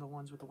grab some of the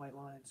ones with the white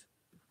lines.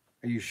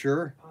 Are you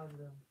sure?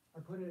 Positive. I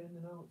put it in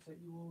the notes that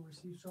you will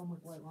receive some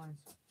with white lines.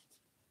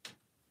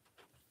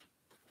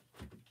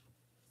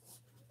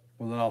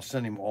 Well, then I'll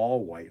send him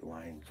all white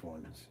lines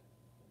ones.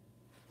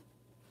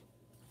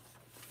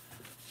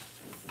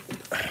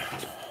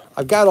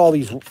 I've got all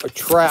these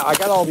I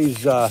got all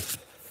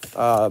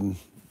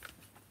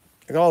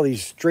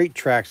these straight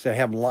tracks that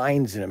have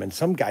lines in them, and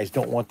some guys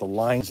don't want the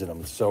lines in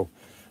them, so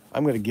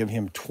I'm going to give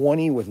him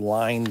 20 with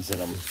lines in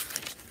them.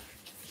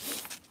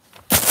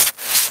 I'll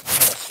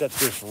set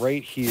this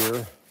right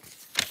here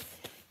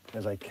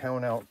as I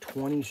count out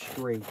 20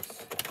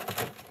 straights.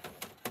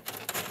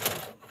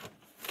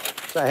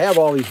 So I have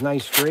all these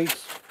nice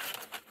straights.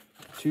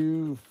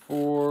 2,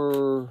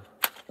 4,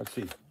 let's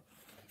see.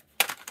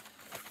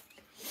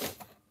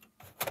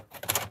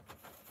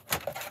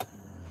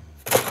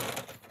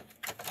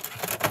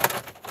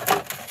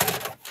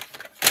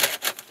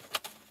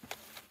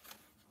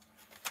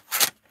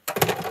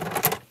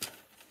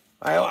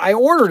 I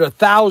ordered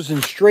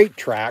 1,000 straight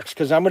tracks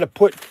because I'm going to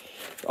put,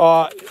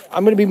 I'm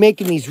going to be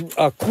making these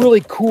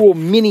really cool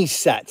mini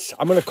sets.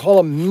 I'm going to call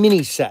them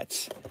mini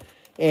sets.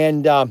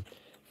 And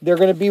they're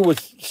going to be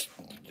with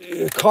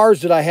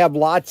cars that I have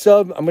lots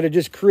of. I'm going to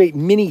just create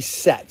mini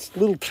sets,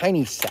 little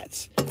tiny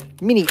sets.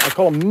 I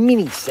call them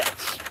mini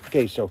sets.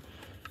 Okay, so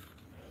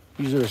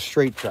these are the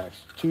straight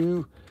tracks.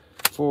 2,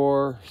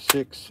 4,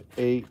 6,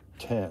 8,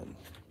 10.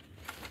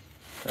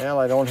 Well,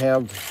 I don't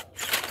have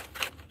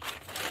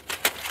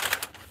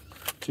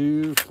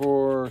 2,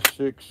 4,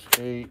 6,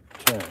 8,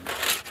 10.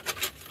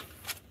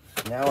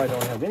 Now I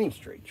don't have any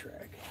straight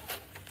track.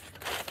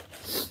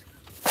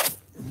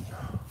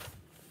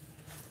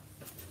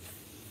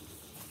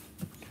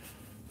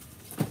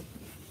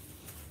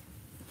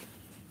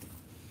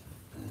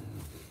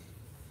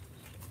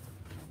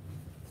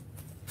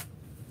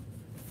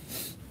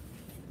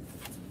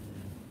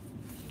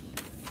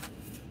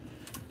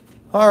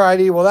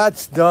 Alrighty, well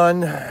that's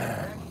done.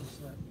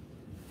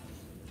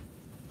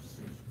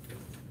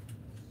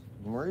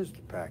 Where is the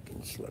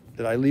packing slip?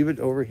 Did I leave it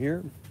over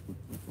here?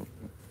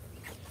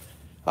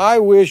 I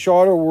wish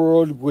Auto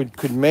World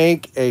could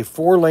make a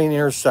 4-lane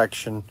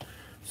intersection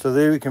so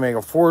that we can make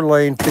a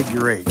 4-lane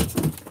figure 8.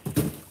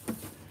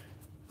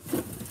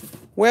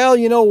 Well,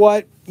 you know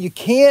what? You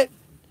can't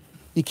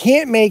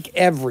make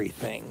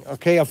everything.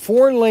 Okay, a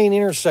 4-lane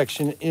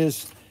intersection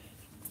is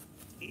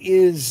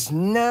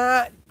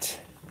not.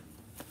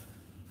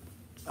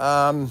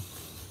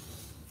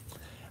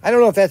 I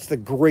don't know if that's the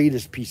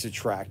greatest piece of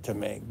track to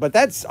make, but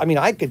that's, when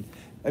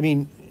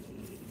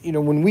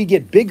we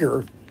get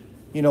bigger,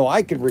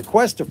 I could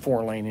request a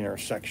 4-lane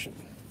intersection.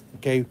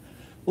 Okay,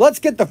 let's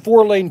get the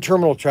 4-lane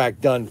terminal track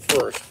done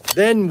first.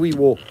 Then we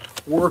will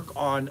work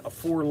on a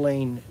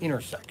 4-lane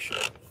intersection.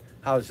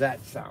 How's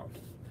that sound?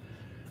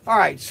 All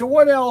right, so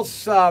what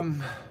else?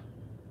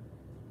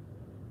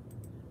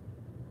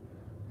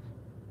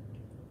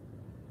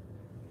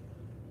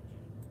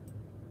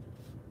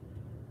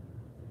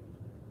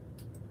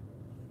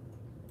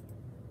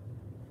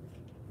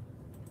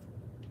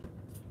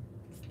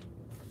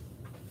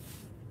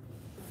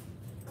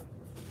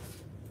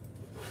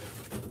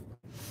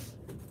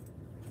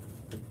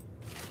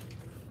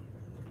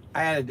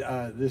 I had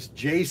this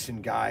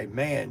Jason guy,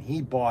 man,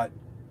 he bought,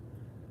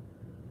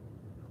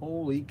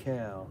 holy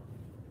cow.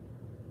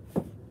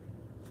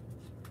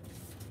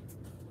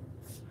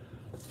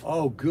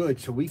 Oh, good,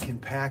 so we can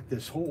pack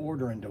this whole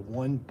order into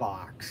one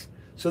box.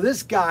 So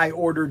this guy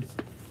ordered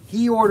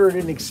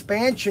an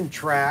expansion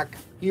track,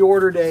 he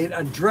ordered an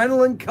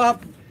adrenaline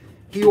cup,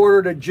 he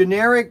ordered a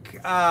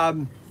generic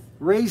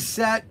race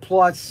set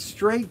plus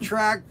straight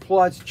track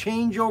plus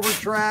changeover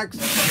tracks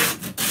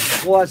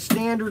plus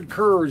standard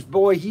curves.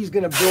 Boy, he's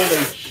going to build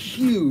a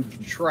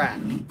huge track.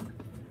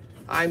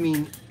 I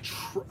mean,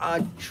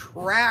 a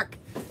track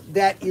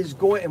that is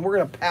going, and we're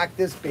going to pack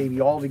this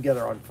baby all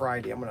together on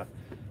Friday. I'm going to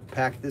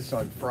pack this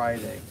on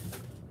Friday.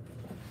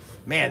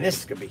 Man, this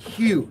is going to be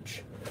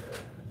huge.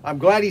 I'm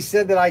glad he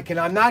said that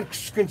I'm not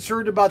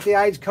concerned about the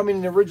eyes coming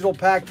in the original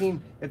packing,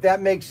 if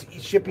that makes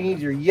shipping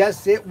easier.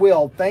 Yes, it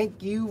will.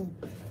 Thank you.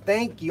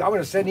 Thank you. I'm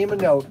going to send him a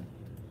note.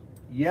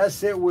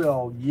 Yes, it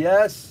will.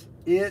 Yes,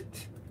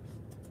 it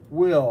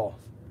will.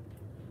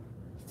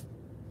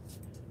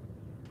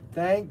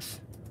 Thanks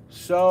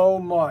so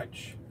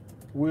much.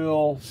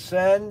 We'll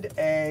send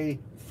a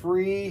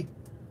free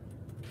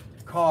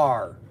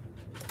car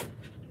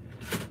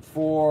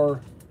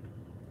for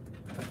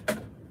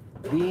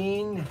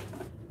being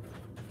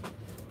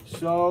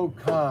so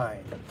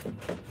kind.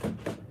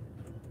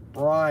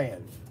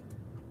 Brian,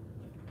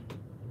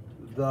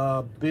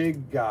 the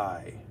big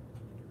guy.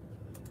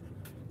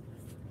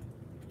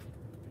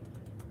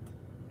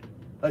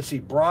 Let's see,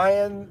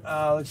 Brian,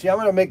 I'm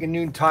going to make a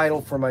new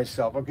title for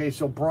myself. Okay,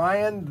 so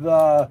Brian,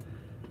 the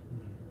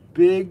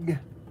big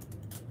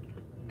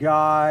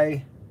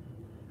guy,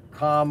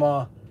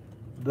 comma,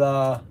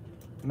 the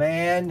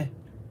man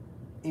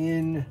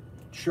in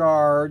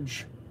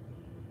charge,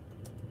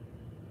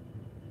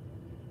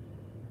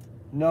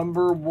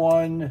 number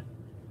one,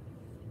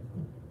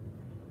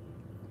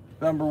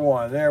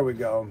 there we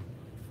go.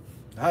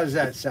 How does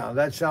that sound?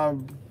 That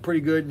sound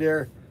pretty good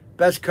there?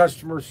 Best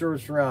customer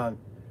service around.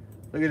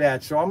 Look at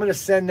that. So I'm going to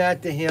send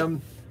that to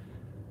him.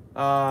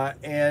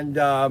 And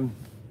I'll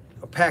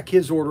pack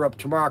his order up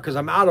tomorrow because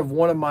I'm out of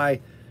one of my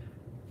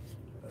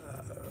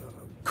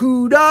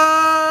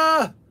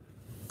CUDA.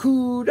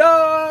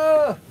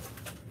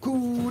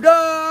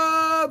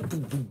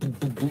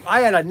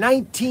 I had a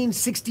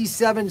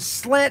 1967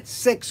 Slant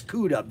 6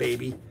 CUDA,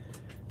 baby.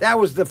 That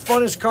was the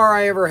funnest car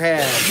I ever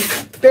had.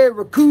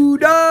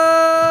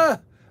 Barracuda!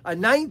 A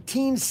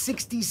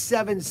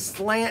 1967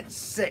 Slant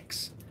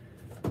 6.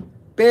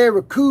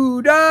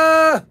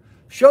 Barracuda!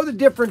 Show the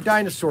different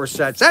dinosaur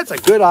sets. That's a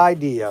good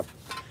idea.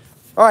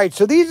 All right,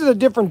 so these are the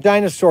different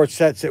dinosaur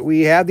sets that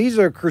we have. These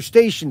are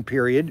crustacean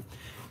period.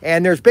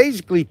 And there's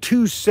basically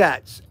 2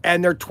 sets.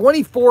 And they're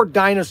 24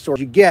 dinosaurs.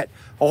 You get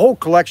a whole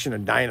collection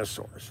of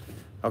dinosaurs.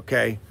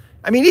 Okay?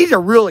 I mean, these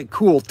are really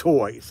cool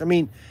toys. I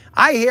mean,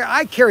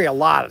 I carry a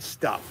lot of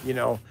stuff, you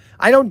know.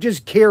 I don't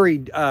just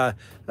carry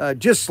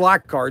just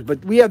slot cars,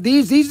 but we have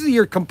these. These are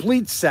your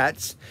complete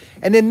sets.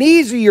 And then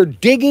these are your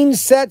digging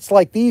sets,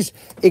 like these,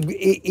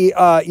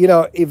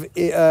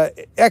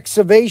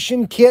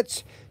 excavation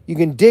kits. You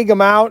can dig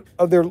them out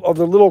of their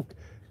little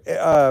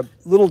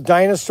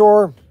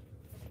dinosaur.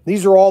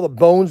 These are all the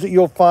bones that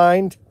you'll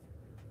find.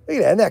 Look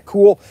at that, isn't that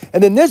cool?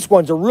 And then this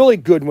one's a really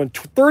good one,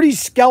 30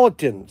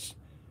 skeletons,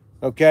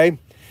 okay?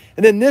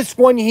 And then this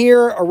one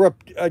here,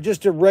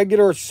 just a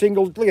regular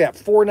single, look at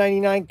that,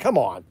 $4.99. Come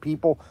on,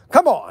 people.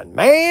 Come on,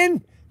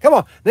 man. Come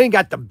on. Then you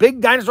got the big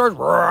dinosaurs.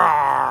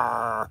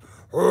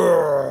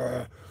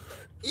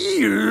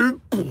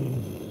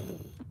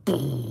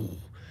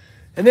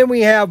 And then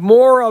we have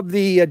more of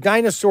the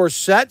dinosaur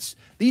sets.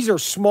 These are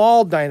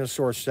small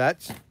dinosaur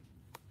sets.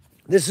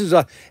 This is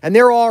and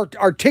they're all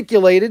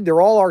articulated.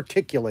 They're all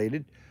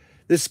articulated.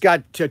 This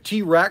got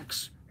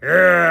T-Rex.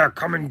 Yeah,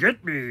 come and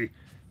get me.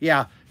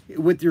 Yeah,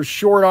 with your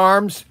short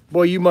arms.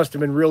 Boy, you must have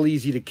been real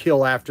easy to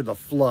kill after the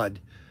flood.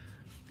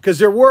 Because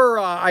there were,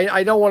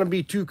 I don't want to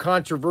be too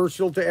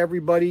controversial to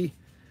everybody,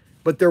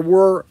 but there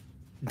were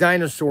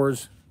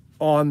dinosaurs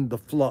on the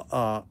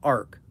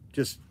ark.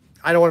 Just,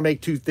 I don't want to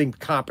make things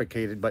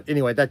complicated, but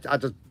anyway,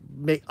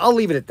 I'll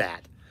leave it at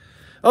that.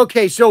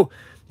 Okay, so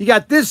you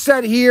got this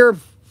set here.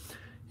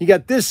 You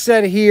got this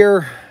set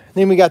here.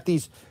 Then we got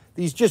these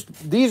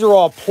are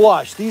all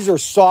plush. These are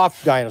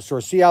soft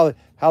dinosaurs. See how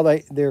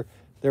they're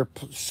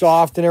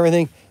soft and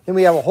everything. Then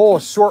we have a whole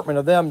assortment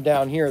of them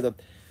down here, the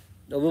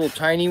little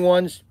tiny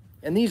ones.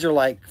 And these are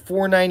like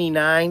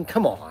 $4.99.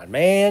 Come on,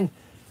 man.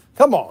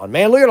 Come on,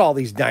 man. Look at all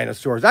these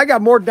dinosaurs. I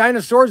got more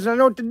dinosaurs than I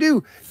know what to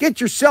do.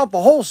 Get your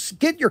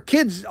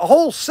kids a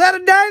whole set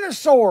of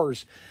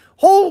dinosaurs.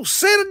 Whole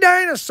set of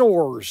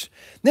dinosaurs.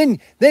 Then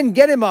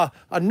get him a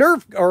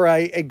Nerf or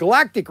a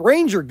Galactic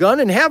Ranger gun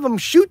and have him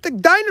shoot the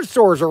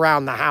dinosaurs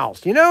around the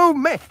house. You know,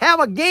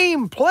 have a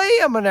game, play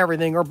them and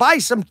everything, or buy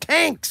some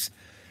tanks.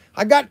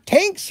 I got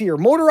tanks here,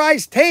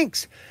 motorized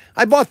tanks.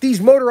 I bought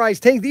these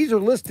motorized tanks. These are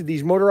listed,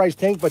 these motorized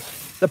tanks, but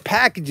the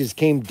packages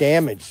came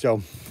damaged.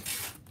 So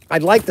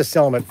I'd like to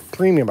sell them at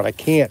premium, but I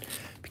can't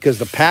because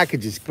the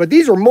packages. But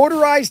these are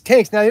motorized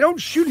tanks. Now, they don't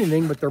shoot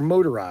anything, but they're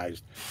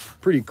motorized.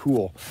 Pretty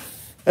cool.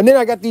 And then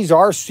I got these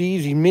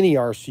RCs, these mini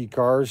RC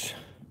cars.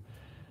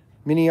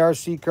 Mini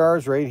RC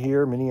cars right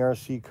here, mini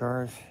RC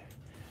cars.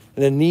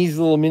 And then these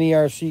little mini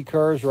RC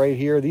cars right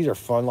here. These are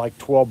fun, like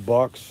 12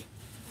 bucks.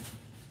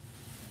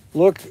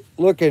 Look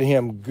at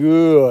him.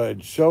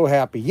 Good. So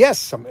happy.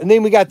 Yes. And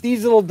then we got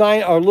these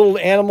little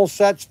animal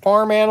sets,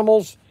 farm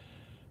animals.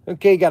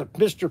 Okay, got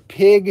Mr.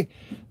 Pig,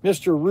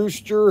 Mr.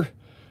 Rooster,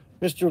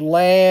 Mr.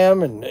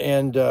 Lamb, and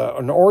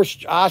an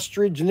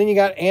ostrich. And then you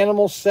got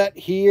animal set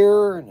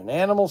here, and an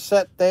animal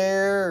set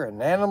there, and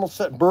an animal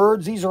set.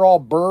 Birds. These are all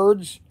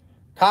birds.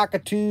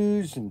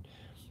 Cockatoos and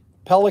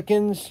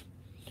pelicans.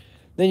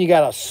 Then you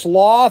got a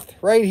sloth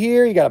right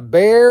here. You got a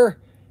bear,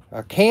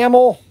 a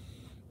camel,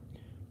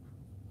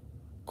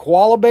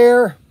 koala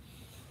bear.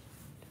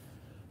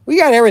 We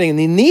got everything. And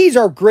then these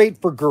are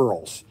great for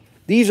girls.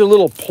 These are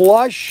little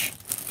plush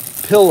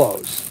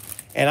pillows.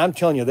 And I'm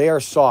telling you, they are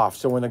soft.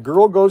 So when a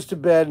girl goes to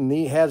bed and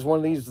he has one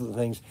of these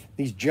things,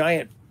 these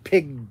giant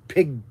pigs.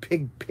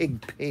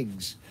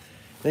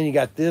 Then you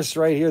got this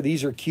right here.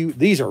 These are cute.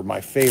 These are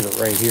my favorite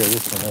right here.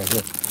 This one right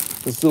here.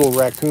 This little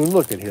raccoon.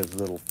 Look at his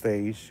little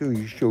face. Oh,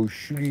 he's so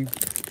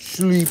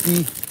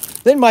sleepy.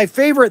 Then my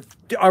favorite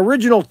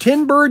original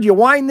tin bird. You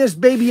wind this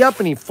baby up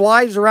and he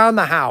flies around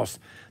the house.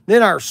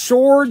 Then our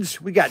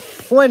swords. We got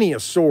plenty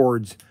of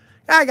swords.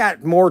 I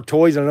got more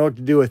toys I don't know what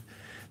to do with.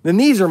 Then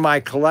these are my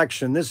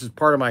collection. This is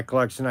part of my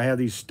collection. I have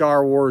these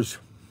Star Wars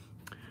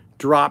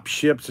drop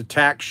ships,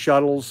 attack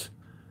shuttles.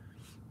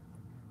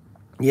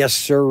 Yes,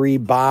 sirree,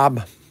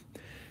 Bob.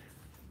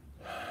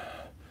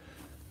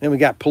 Then we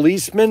got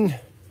policemen,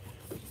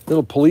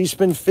 little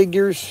policeman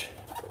figures.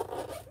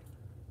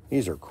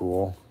 These are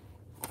cool.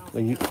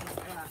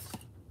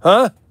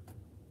 Huh?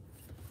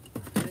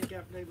 I think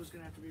that label's going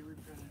to have to be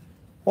reprinted.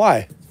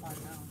 Why? It's £5.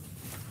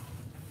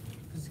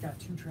 Because it's got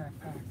 2-track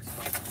packs.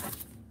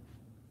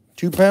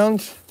 2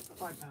 pounds?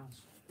 £5.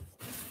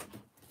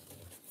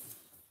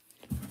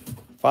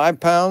 5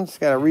 pounds.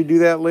 Got to redo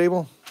that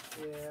label.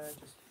 Yeah,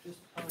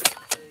 just part of the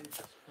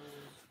face,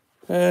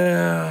 I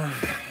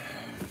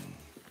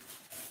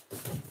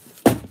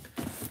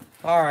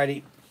suppose.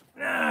 Alrighty.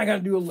 I got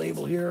to do a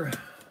label here.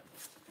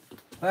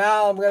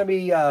 Well, I'm going to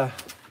be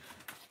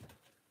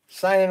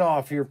signing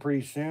off here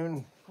pretty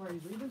soon. Are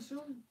you leaving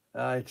soon?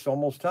 It's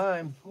almost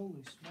time.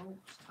 Holy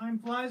smokes. Time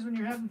flies when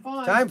you're having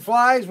fun. Time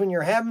flies when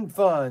you're having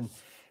fun.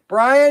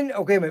 Brian,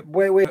 okay,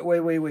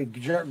 wait.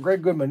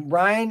 Greg Goodman.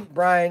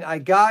 Brian, I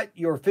got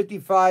your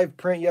 55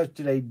 print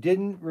yesterday.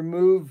 Didn't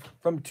remove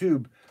from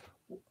tube.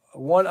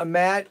 Want a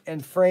mat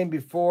and frame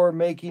before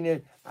making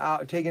it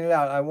out, taking it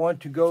out. I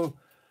want to go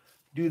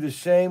do the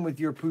same with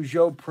your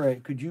Peugeot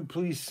print. Could you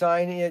please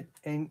sign it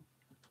and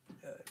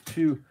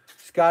to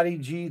Scotty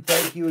G?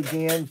 Thank you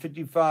again.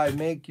 55.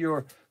 Make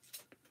your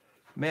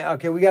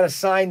okay. We got to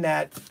sign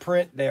that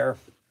print there.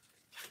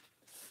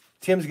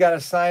 Tim's got to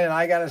sign it.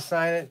 I got to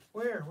sign it.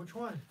 Where? Which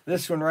one?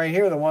 This one right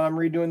here, the one I'm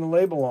redoing the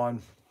label on.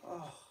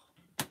 Oh.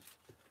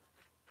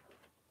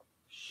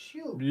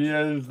 Shoot.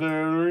 Yes,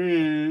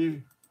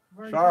 sir. I've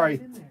already Sorry.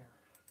 got it in there.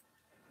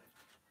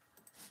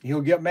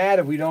 He'll get mad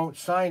if we don't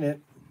sign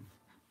it.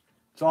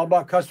 It's all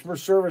about customer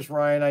service,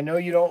 Ryan. I know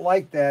you don't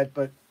like that,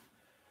 but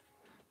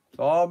it's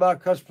all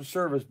about customer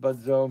service,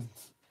 Budzo.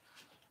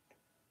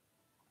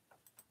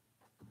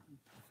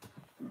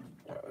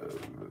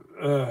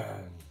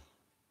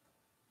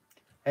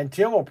 And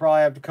Tim will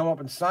probably have to come up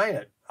and sign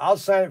it. I'll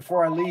sign it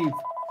before I leave.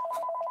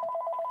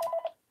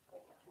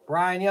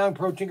 Brian Young,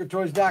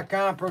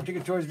 ProTinkerToys.com,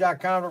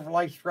 ProTinkerToys.com. Don't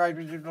like, subscribe,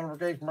 visit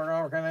notification,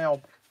 how can I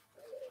help?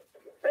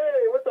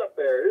 Hey, what's up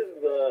there? This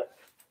is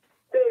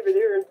David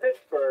here in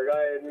Pittsburgh.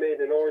 I had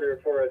made an order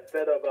for a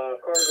set of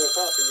carbon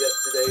coffee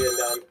yesterday,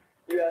 and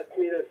you asked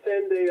me to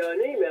send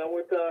an email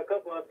with a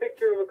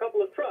picture of a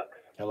couple of trucks.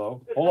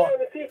 Hello? Just Hold on. trying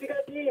to see if you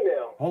got the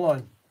email. Hold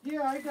on.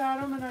 Yeah, I got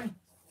them, and I...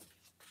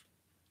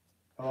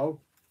 Hello?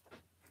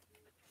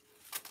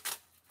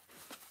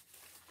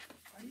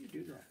 Why do you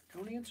do that?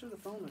 Don't answer the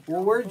phone.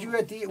 Well, where'd you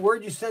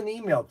send the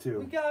email We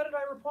to? got it.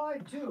 I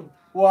replied, too.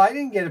 Well, I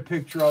didn't get a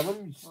picture of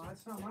them. Well,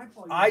 that's not my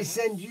fault. I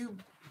send you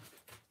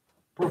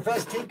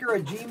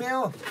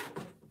ProfessTinker@gmail.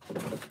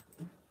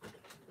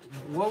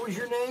 What was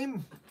your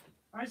name?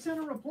 I sent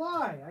a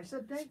reply. I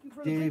said, thank you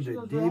for the picture.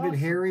 Those were David awesome.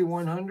 Harry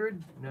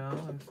 100? No,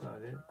 that's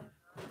not it.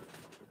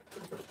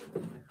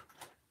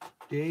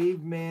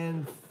 Dave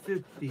Man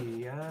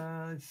 50.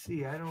 Let's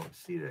see. I don't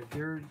see that.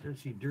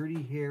 Let's see.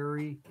 Dirty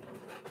Harry.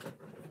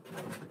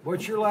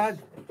 What's your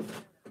last?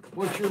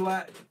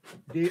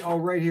 Oh,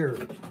 right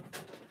here.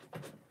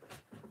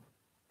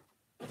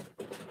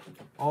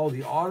 Oh,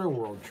 the Auto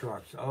World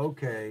trucks.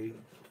 Okay.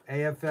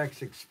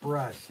 AFX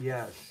Express.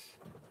 Yes.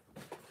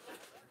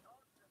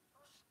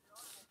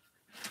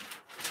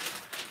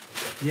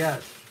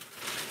 Yes.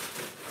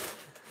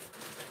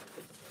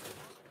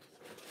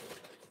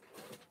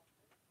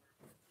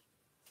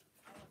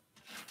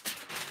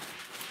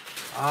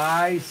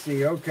 I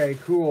see. Okay,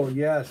 cool.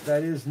 Yes,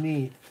 that is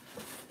neat.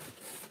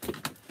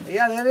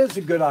 Yeah, that is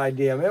a good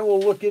idea, man. We'll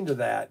look into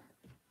that.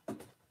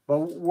 But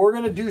we're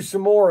going to do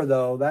some more,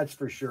 though. That's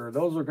for sure.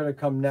 Those are going to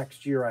come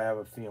next year, I have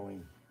a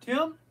feeling.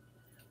 Tim?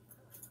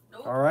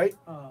 All right?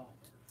 Oh.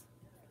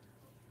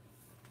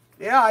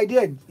 Yeah, I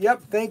did.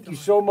 Yep, thank you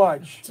so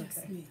much.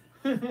 Okay.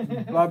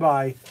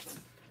 Bye-bye.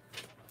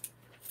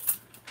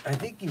 I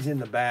think he's in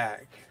the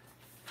back.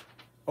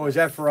 Oh, is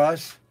that for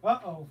us?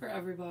 Uh-oh. For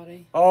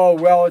everybody. Oh,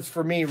 well, it's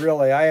for me,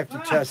 really. I have to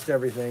test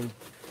everything.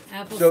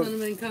 Apple So-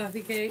 cinnamon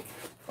coffee cake.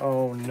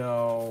 Oh,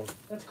 no.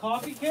 That's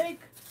coffee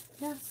cake?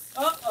 Yes.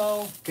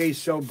 Uh-oh. Okay,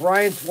 so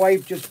Brian's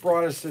wife just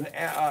brought us an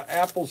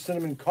apple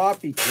cinnamon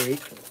coffee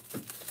cake.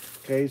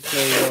 Okay,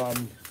 so,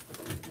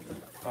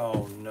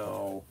 oh,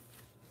 no.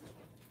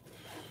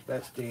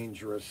 That's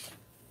dangerous.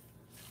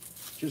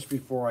 Just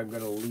before I'm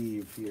going to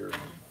leave here.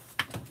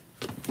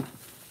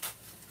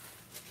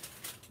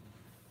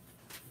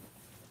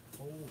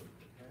 Holy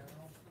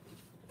cow.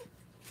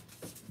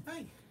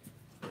 Hey.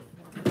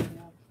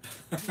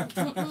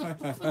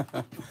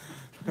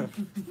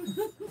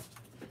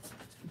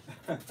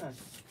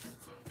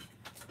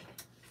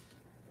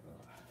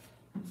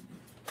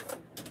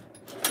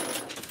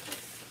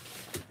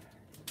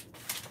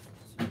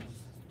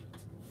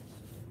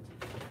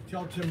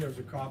 Tell Tim there's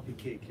a coffee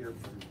cake here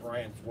from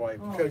Brian's wife.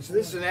 Oh, Okay, so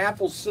this is an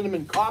apple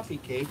cinnamon coffee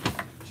cake.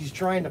 She's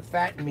trying to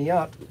fatten me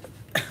up.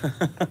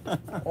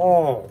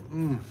 Oh,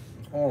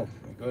 oh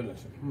my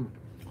goodness.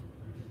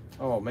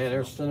 Oh man,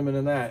 there's cinnamon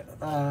in that.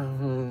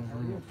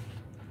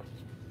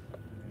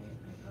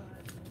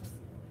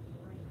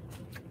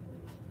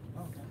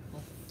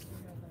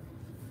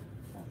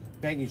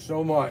 Thank you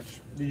so much.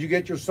 Did you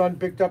get your son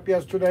picked up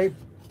yesterday?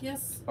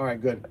 Yes. All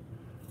right, good.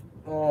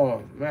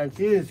 Oh man,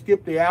 she didn't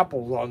skip the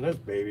apples on this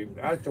baby.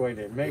 That's the way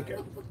they make it.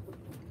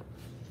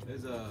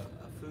 There's a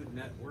Food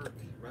Network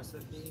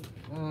recipe.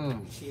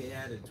 She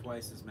added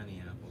twice as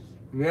many apples.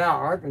 Yeah,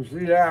 I can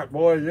see that.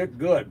 Boy, is it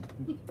good.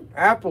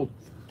 Apples,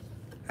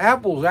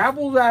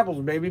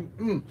 baby.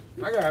 I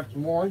gotta have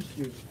some more orange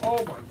juice.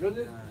 Oh my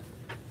goodness.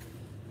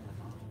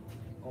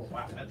 Oh Oh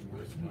wow, that's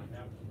good.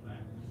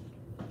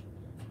 I'll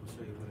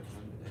show you what I've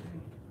done today.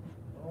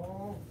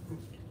 Oh.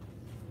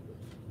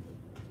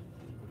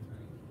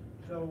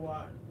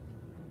 So,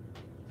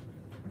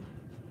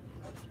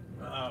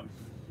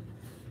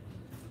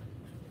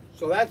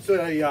 so that's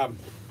a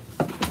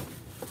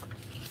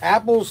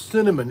apple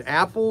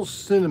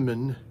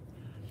cinnamon.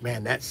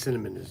 Man, that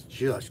cinnamon is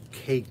just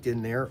caked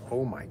in there.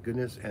 Oh my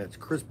goodness, and it's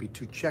crispy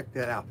too. Check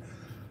that out.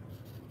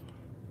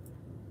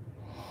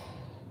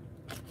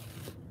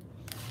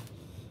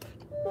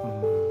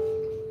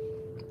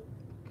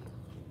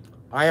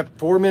 I have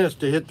 4 minutes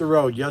to hit the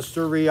road. Yes,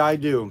 sirree, I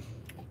do.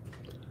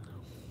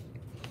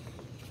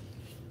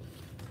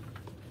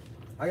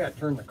 I gotta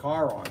turn the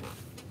car on.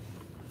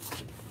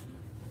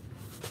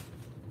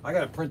 I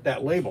gotta print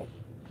that label.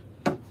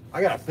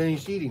 I gotta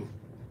finish eating.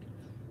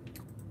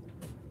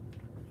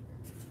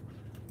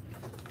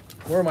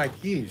 Where are my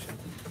keys?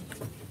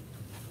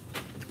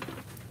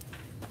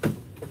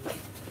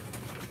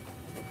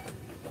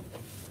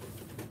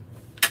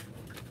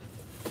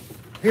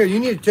 Here, you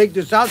need to take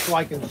this out so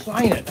I can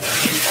sign it.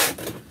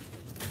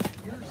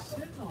 You're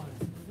sitting on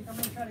it. You think I'm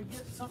gonna try to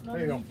get something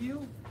There you go. underneath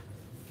you?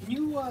 Can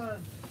you,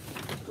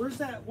 where's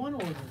that one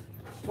order?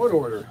 What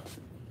order?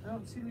 I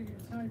don't see the,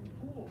 it's not even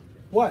cool.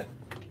 What?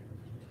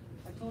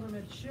 I told him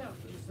it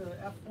shipped. It's the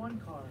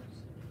F1 cars.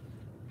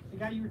 The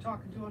guy you were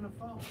talking to on the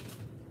phone.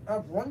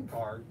 F1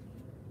 card?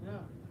 Yeah.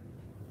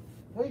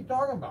 What are you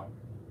talking about?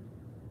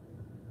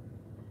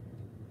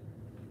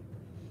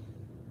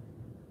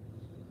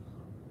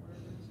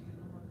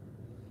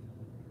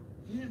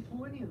 You didn't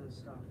pull any of this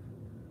stuff.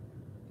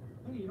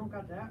 Look, you don't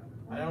got that.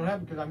 I don't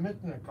have it because I'm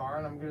missing a car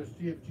and I'm going to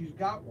see if she's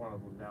got one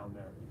of them down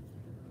there.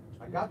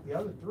 I got the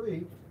other three.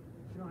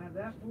 You don't have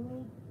that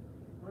pulled?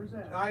 Where's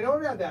that? I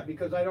don't have that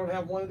because I don't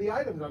have one of the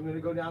items. I'm going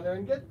to go down there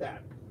and get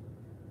that.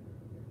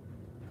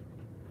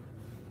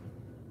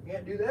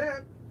 Can't do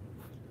that.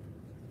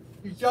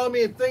 He's telling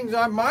me if things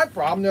aren't my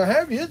problem, they're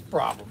having his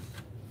problem.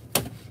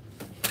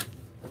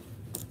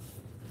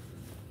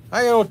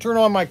 I gotta turn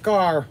on my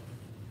car.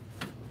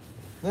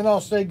 Then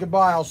I'll say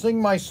goodbye. I'll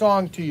sing my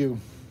song to you.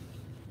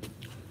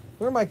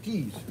 Where are my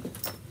keys?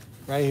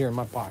 Right here in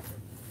my pocket.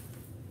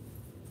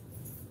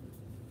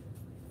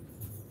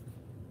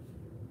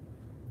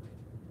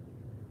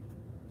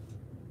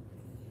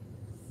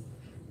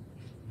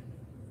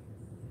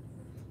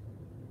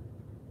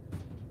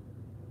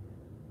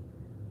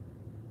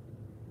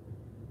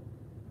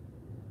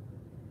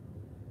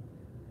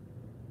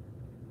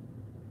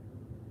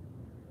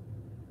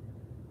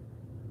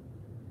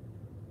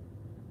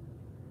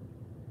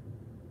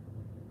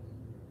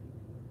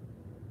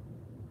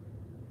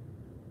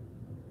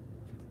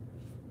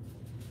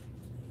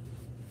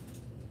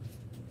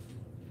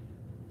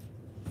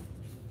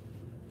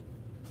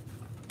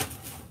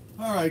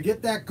 All right,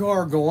 get that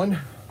car going.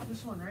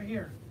 This one right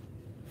here.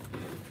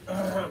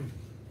 I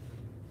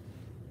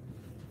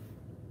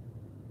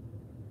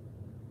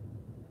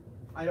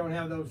don't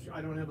have those.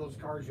 I don't have those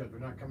cars yet. They're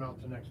not coming out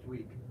until next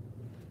week.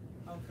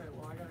 Okay,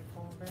 well I gotta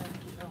call him back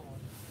and keep going.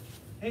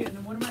 Hey, and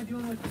then what am I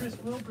doing with Chris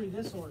Wilbury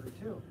this order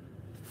too?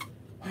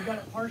 You got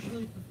it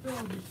partially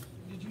fulfilled.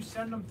 Did you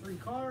send them 3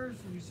 cars?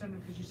 Did you send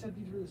them because you said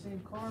these were the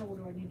same car? What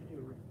do I need to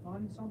do?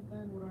 Refund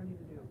something? What do I need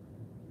to do?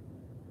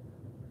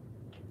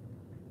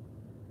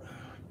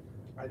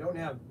 I don't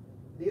have.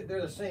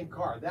 They're the same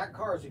car. That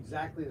car is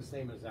exactly the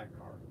same as that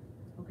car.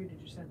 Okay, did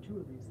you send 2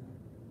 of these then?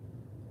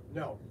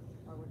 No,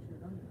 Why would you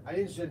have done that? I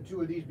didn't send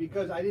 2 of these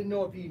because I didn't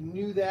know if he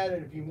knew that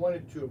and if he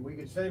wanted to. We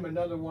could send him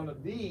another one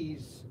of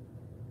these.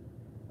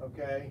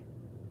 Okay.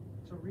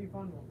 So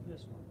refund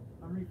this one.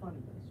 I'm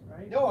refunding this,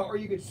 right? No, or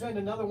you could send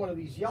another one of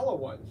these yellow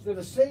ones. They're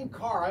the same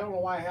car. I don't know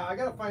why. I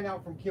got to find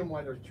out from Kim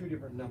why there's 2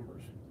 different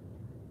numbers.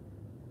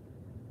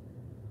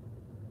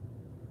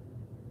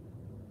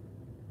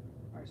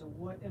 Alright, so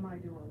what am I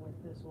doing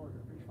with this order?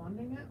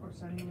 Refunding it or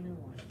sending him a new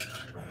one?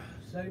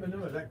 Send him a new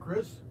one. Is that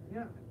Chris?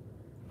 Yeah.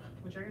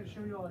 Which I gotta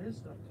show you all his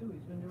stuff too.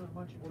 He's been doing a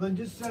bunch of. Well, then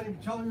just send him.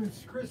 Tell him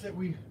it's Chris that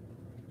we're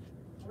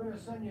going to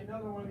send you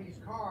another one of these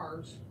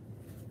cars.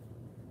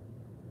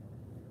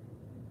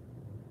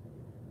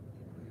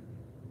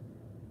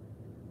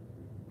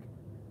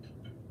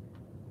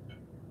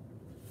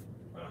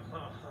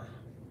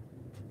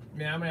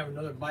 Man, I'm gonna have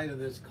another bite of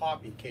this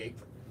coffee cake.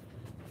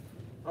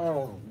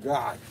 Oh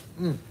God.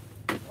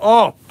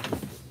 Oh,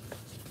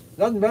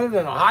 nothing better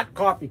than a hot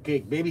coffee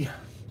cake, baby.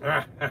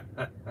 All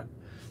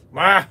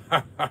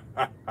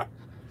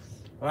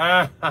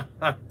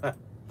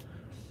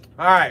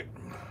right.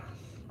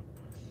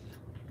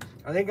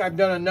 I think I've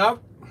done enough.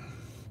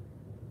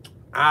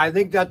 I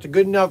think that's a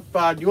good enough.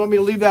 Do you want me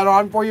to leave that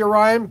on for you,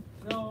 Ryan?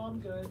 No, I'm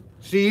good.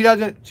 See, he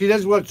doesn't. See, this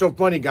is what's so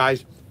funny,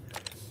 guys.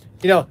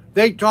 You know,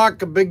 they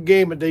talk a big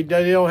game, but they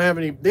don't have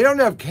any. They don't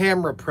have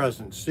camera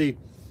presence. See,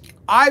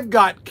 I've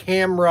got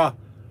camera.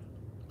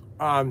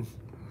 What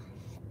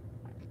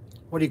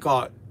do you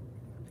call it?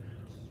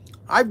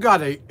 I've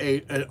got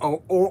an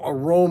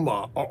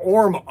aura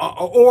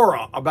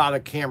about a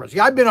camera. See,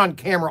 I've been on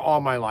camera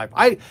all my life.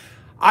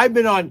 I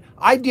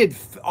did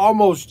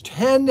almost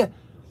 10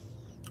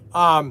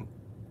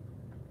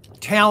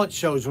 talent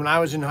shows when I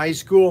was in high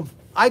school.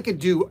 I could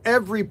do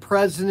every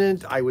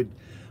president. I would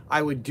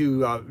do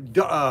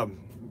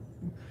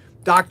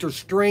Dr.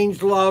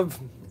 Strangelove.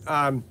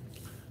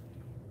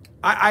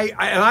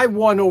 I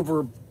won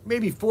over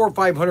maybe $400 or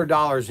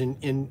 $500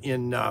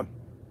 in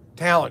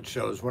talent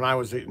shows when I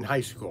was in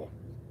high school.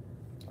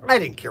 I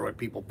didn't care what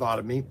people thought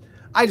of me.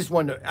 I just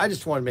wanted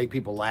to make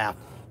people laugh,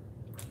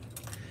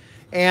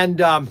 and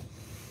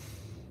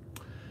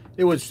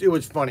it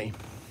was funny.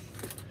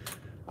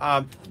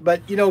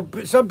 But you know,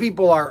 some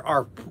people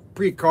are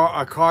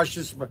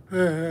cautious. But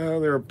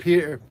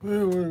they're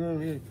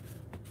who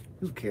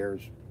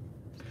cares?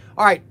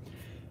 All right.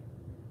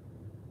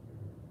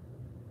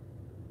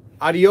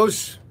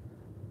 Adios.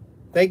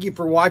 Thank you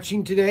for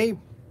watching today.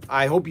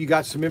 I hope you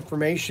got some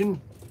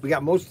information. We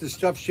got most of the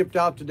stuff shipped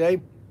out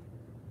today.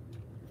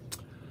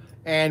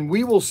 And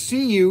we will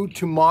see you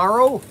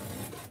tomorrow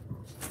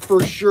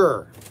for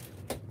sure.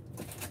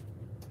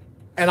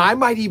 And I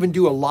might even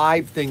do a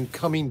live thing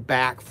coming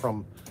back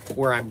from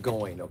where I'm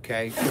going,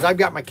 okay? Because I've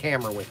got my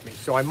camera with me.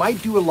 So I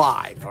might do a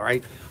live, all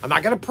right? I'm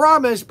not going to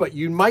promise, but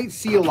you might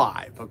see a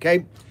live,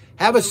 okay?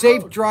 Have a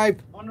safe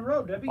drive. On the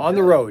road, that'd be On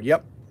the good. road,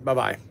 yep.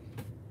 Bye-bye.